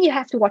the thing you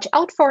have to watch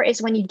out for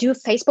is when you do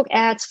Facebook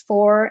ads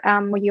for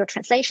your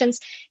translations,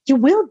 you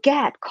will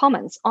get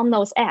comments on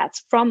those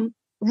ads from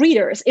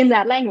readers in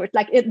that language.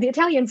 Like the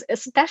Italians,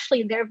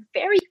 especially, they're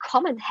very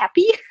comment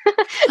happy.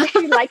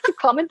 They like to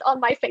comment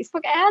on my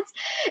Facebook ads.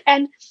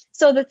 And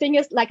so the thing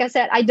is, like I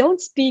said, I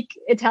don't speak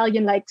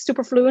Italian like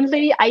super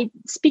fluently. I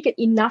speak it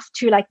enough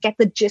to like get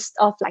the gist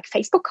of like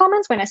Facebook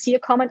comments. When I see a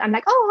comment, I'm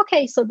like, oh,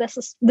 okay, so this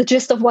is the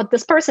gist of what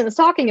this person is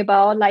talking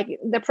about. Like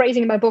they're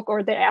praising my book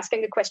or they're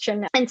asking a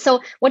question. And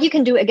so what you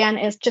can do again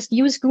is just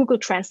use Google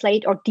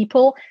Translate or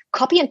DeepL,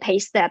 copy and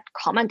paste that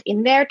comment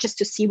in there just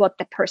to see what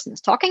the person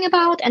is talking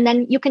about. And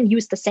then you can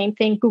use the same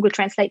thing, Google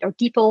Translate or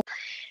DeepL,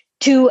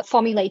 to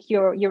formulate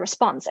your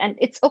response. And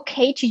it's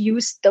okay to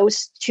use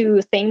those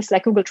two things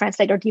like Google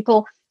Translate or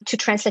DeepL to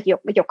translate your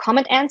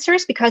comment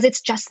answers, because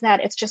it's just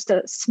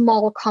a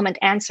small comment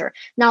answer.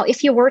 Now,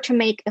 if you were to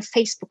make a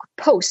Facebook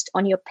post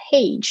on your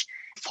page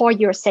for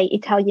your, say,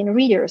 Italian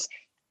readers,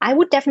 I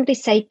would definitely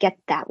say get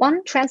that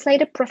one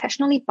translated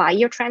professionally by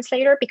your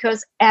translator,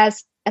 because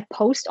as a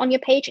post on your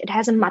page, it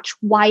has a much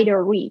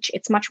wider reach.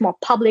 It's much more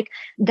public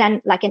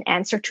than like an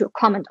answer to a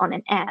comment on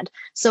an ad.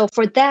 So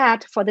for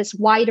this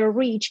wider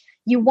reach,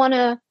 you want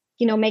to,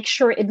 make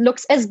sure it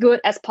looks as good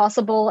as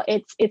possible.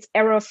 It's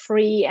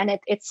error-free and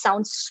it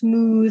sounds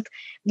smooth,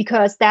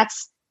 because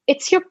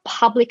it's your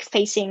public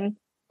facing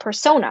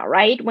persona,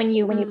 right? When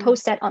you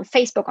post that on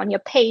Facebook on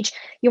your page,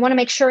 you want to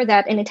make sure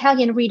that an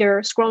Italian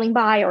reader scrolling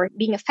by or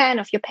being a fan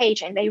of your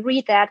page and they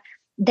read that,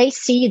 they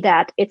see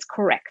that it's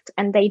correct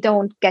and they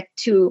don't get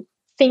to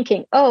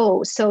thinking,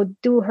 oh, so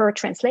do her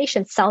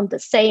translations sound the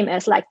same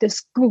as like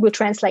this Google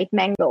Translate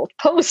mangled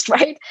post,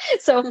 right?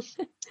 So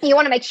you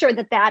want to make sure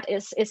that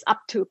is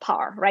up to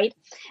par, right?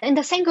 And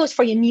the same goes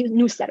for your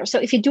newsletter. So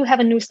if you do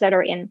have a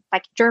newsletter in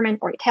like German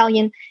or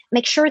Italian,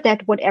 make sure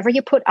that whatever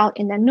you put out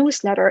in the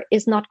newsletter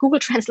is not Google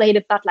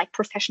translated, but like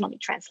professionally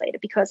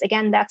translated, because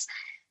again,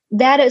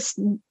 that is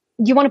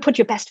you want to put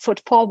your best foot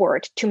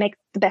forward to make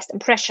the best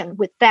impression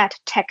with that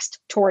text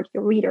toward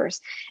your readers.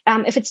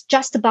 If it's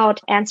just about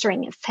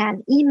answering a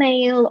fan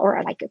email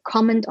or like a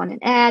comment on an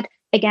ad,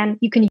 again,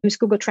 you can use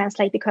Google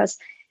Translate, because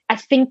I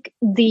think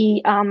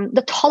the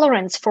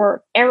tolerance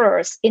for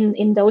errors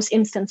in those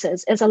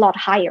instances is a lot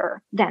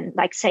higher than,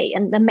 like, say,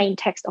 in the main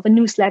text of a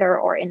newsletter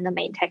or in the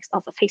main text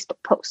of a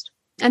Facebook post.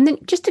 And then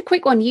just a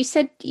quick one, you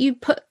said you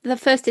put the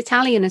first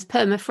Italian as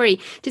perma-free.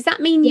 Does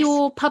that mean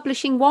you're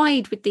publishing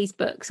wide with these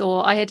books,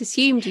 or I had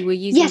assumed you were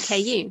using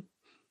KU?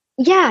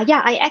 Yeah,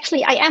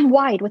 I am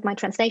wide with my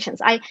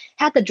translations. I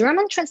had the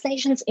German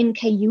translations in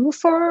KU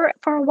for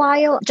a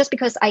while, just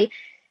because I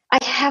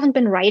haven't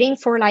been writing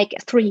for like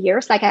 3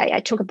 years. Like I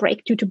took a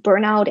break due to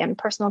burnout and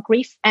personal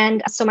grief.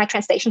 And so my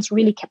translations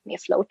really kept me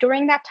afloat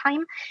during that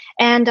time.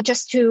 And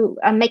just to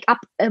make up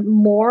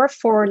more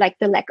for like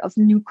the lack of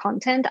new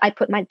content, I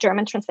put my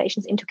German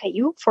translations into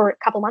KU for a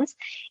couple months.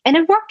 And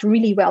it worked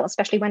really well,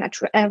 especially when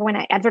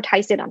I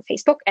advertised it on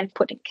Facebook and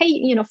put in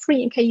KU,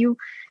 free in KU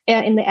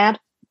in the ad.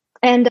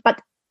 But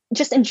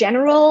just in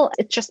general,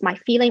 it's just my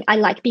feeling. I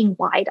like being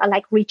wide. I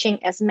like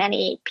reaching as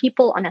many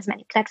people on as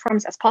many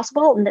platforms as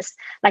possible. And this,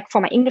 like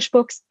for my English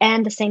books,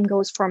 and the same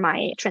goes for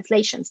my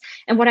translations.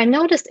 And what I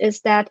noticed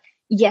is that,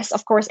 yes,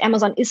 of course,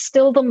 Amazon is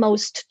still the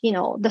most,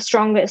 the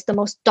strongest, the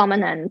most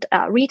dominant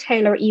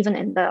retailer, even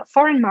in the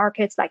foreign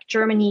markets like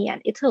Germany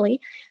and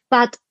Italy.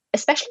 But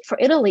especially for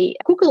Italy,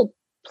 Google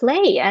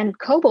Play and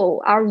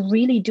Kobo are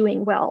really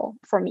doing well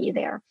for me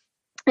there.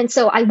 And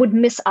so I would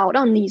miss out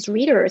on these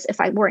readers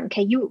if I were in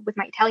KU with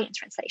my Italian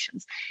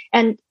translations.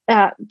 And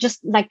just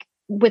like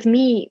with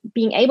me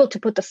being able to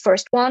put the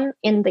first one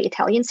in the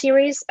Italian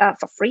series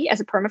for free as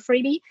a perma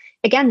freebie,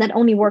 again, that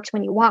only works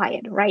when you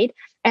wide, right?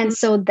 And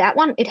so that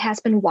one, it has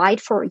been wide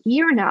for a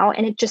year now,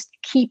 and it just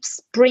keeps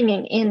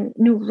bringing in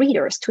new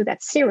readers to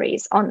that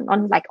series on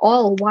like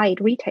all wide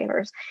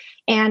retailers.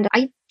 And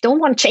I don't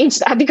want to change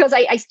that, because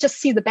I just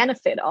see the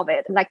benefit of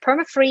it. Like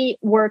perma-free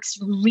works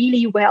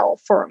really well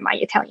for my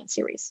Italian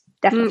series.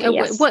 Definitely,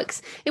 yes.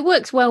 It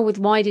works well with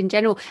wide in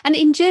general. And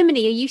in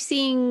Germany, are you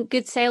seeing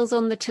good sales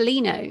on the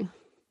Tolino?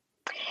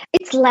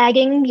 It's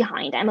lagging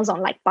behind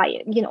Amazon, like by,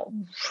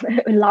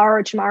 a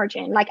large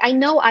margin. Like I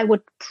know I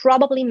would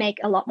probably make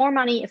a lot more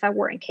money if I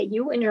were in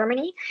KU in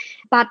Germany,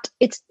 but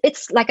it's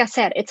like I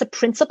said, it's a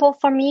principle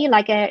for me,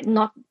 like a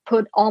not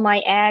put all my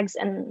eggs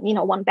in,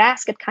 one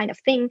basket kind of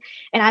thing.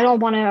 And I don't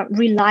want to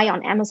rely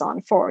on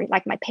Amazon for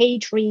like my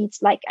page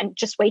reads, like, and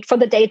just wait for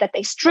the day that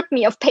they strip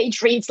me of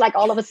page reads, like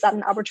all of a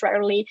sudden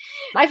arbitrarily.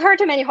 I've heard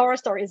too many horror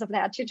stories of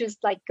that to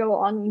just like go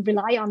on and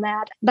rely on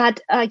that.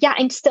 But I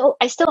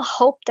still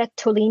hope that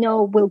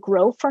Tolino will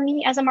grow for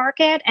me as a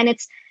market. And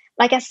it's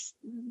like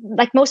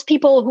most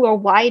people who are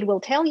wide will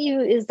tell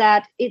you, is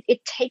that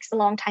it takes a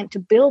long time to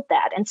build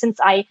that. And since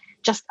I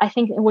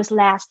think it was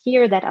last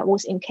year that I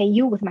was in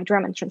KU with my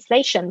German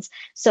translations.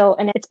 So,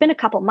 and it's been a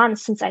couple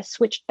months since I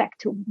switched back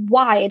to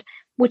wide,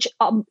 which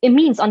it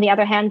means, on the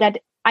other hand, that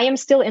I am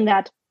still in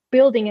that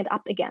building it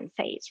up again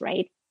phase,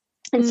 right?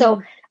 And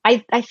so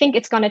I think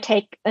it's going to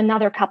take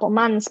another couple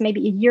months,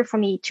 maybe a year for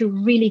me to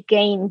really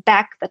gain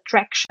back the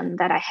traction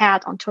that I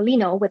had on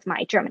Tolino with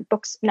my German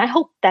books. And I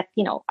hope that,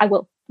 I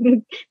will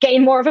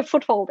gain more of a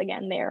foothold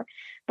again there.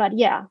 But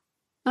yeah.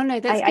 Oh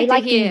no, that's I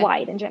like being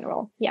wide in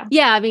general. Yeah.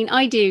 Yeah, I mean,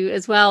 I do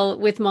as well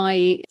with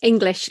my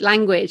English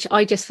language.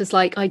 I just was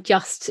like, I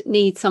just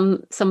need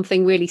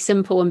something really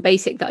simple and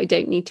basic that I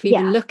don't need to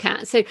even look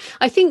at. So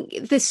I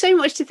think there's so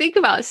much to think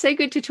about. It's so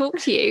good to talk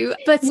to you,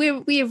 but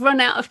we have run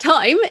out of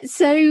time.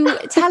 So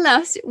tell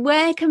us,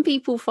 where can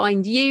people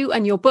find you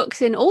and your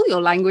books in all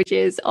your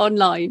languages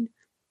online?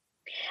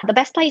 The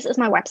best place is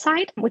my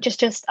website, which is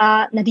just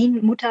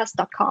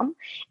nadinemutas.com.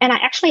 And I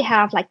actually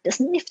have like this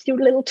nifty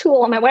little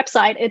tool on my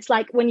website. It's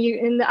like when you,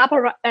 in the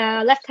upper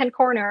left-hand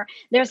corner,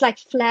 there's like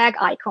flag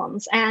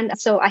icons. And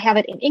so I have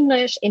it in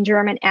English, in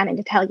German, and in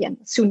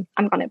Italian. Soon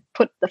I'm going to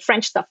put the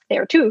French stuff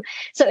there too.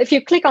 So if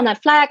you click on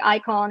that flag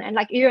icon and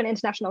like you're an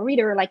international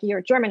reader, like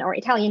you're German or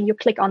Italian, you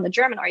click on the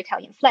German or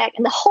Italian flag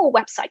and the whole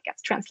website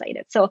gets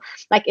translated. So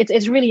like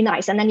it's really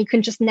nice. And then you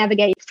can just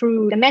navigate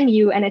through the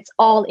menu and it's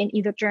all in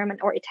either German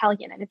or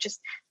Italian. And it just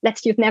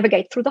lets you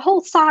navigate through the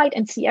whole site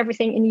and see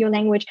everything in your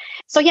language.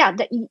 So yeah,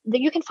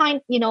 you can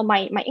find,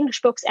 my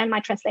English books and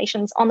my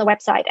translations on the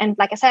website. And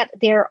like I said,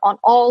 they're on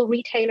all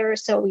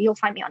retailers. So you'll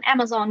find me on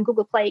Amazon,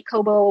 Google Play,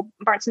 Kobo,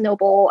 Barnes &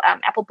 Noble,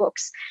 Apple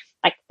Books,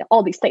 like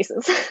all these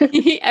places.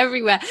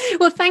 Everywhere.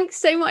 Well, thanks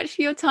so much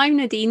for your time,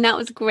 Nadine. That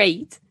was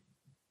great.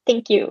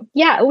 Thank you.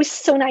 Yeah, it was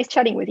so nice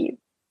chatting with you.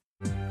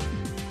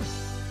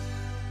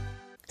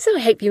 So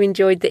I hope you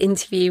enjoyed the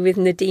interview with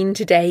Nadine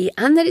today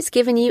and that it's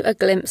given you a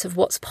glimpse of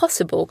what's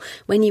possible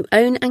when you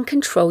own and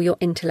control your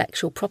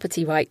intellectual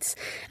property rights.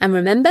 And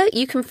remember,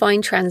 you can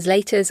find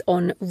translators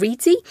on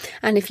Readsy.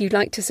 And if you'd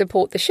like to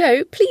support the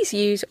show, please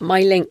use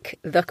my link,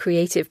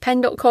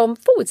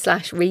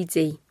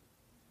 thecreativepenn.com/Readsy.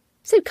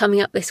 So coming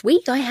up this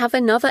week, I have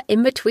another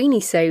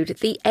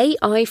in-between-isode, The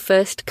AI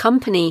First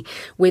Company,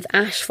 with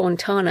Ash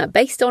Fontana,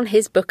 based on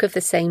his book of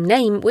the same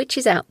name, which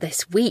is out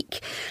this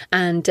week.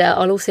 And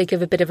I'll also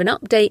give a bit of an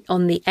update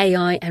on the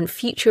AI and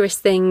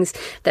futurist things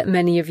that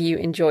many of you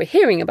enjoy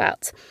hearing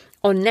about.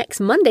 On next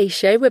Monday's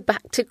show, we're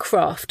back to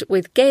craft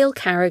with Gail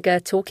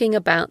Carragher talking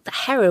about the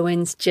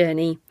heroine's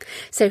journey.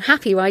 So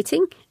happy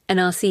writing,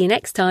 and I'll see you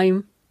next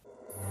time.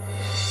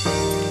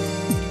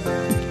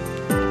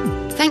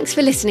 Thanks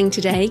for listening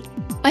today.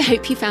 I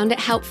hope you found it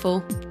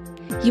helpful.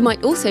 You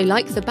might also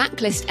like the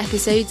backlist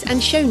episodes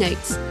and show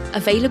notes,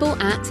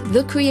 available at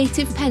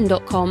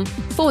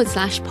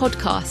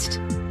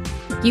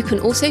thecreativepenn.com/podcast. You can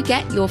also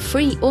get your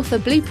free author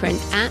blueprint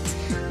at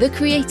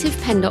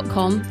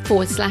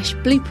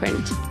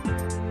thecreativepenn.com/blueprint.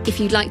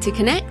 If you'd like to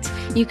connect,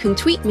 you can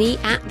tweet me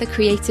at The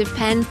Creative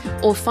Penn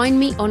or find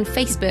me on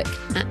Facebook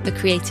at The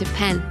Creative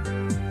Penn.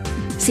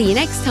 See you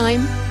next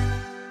time.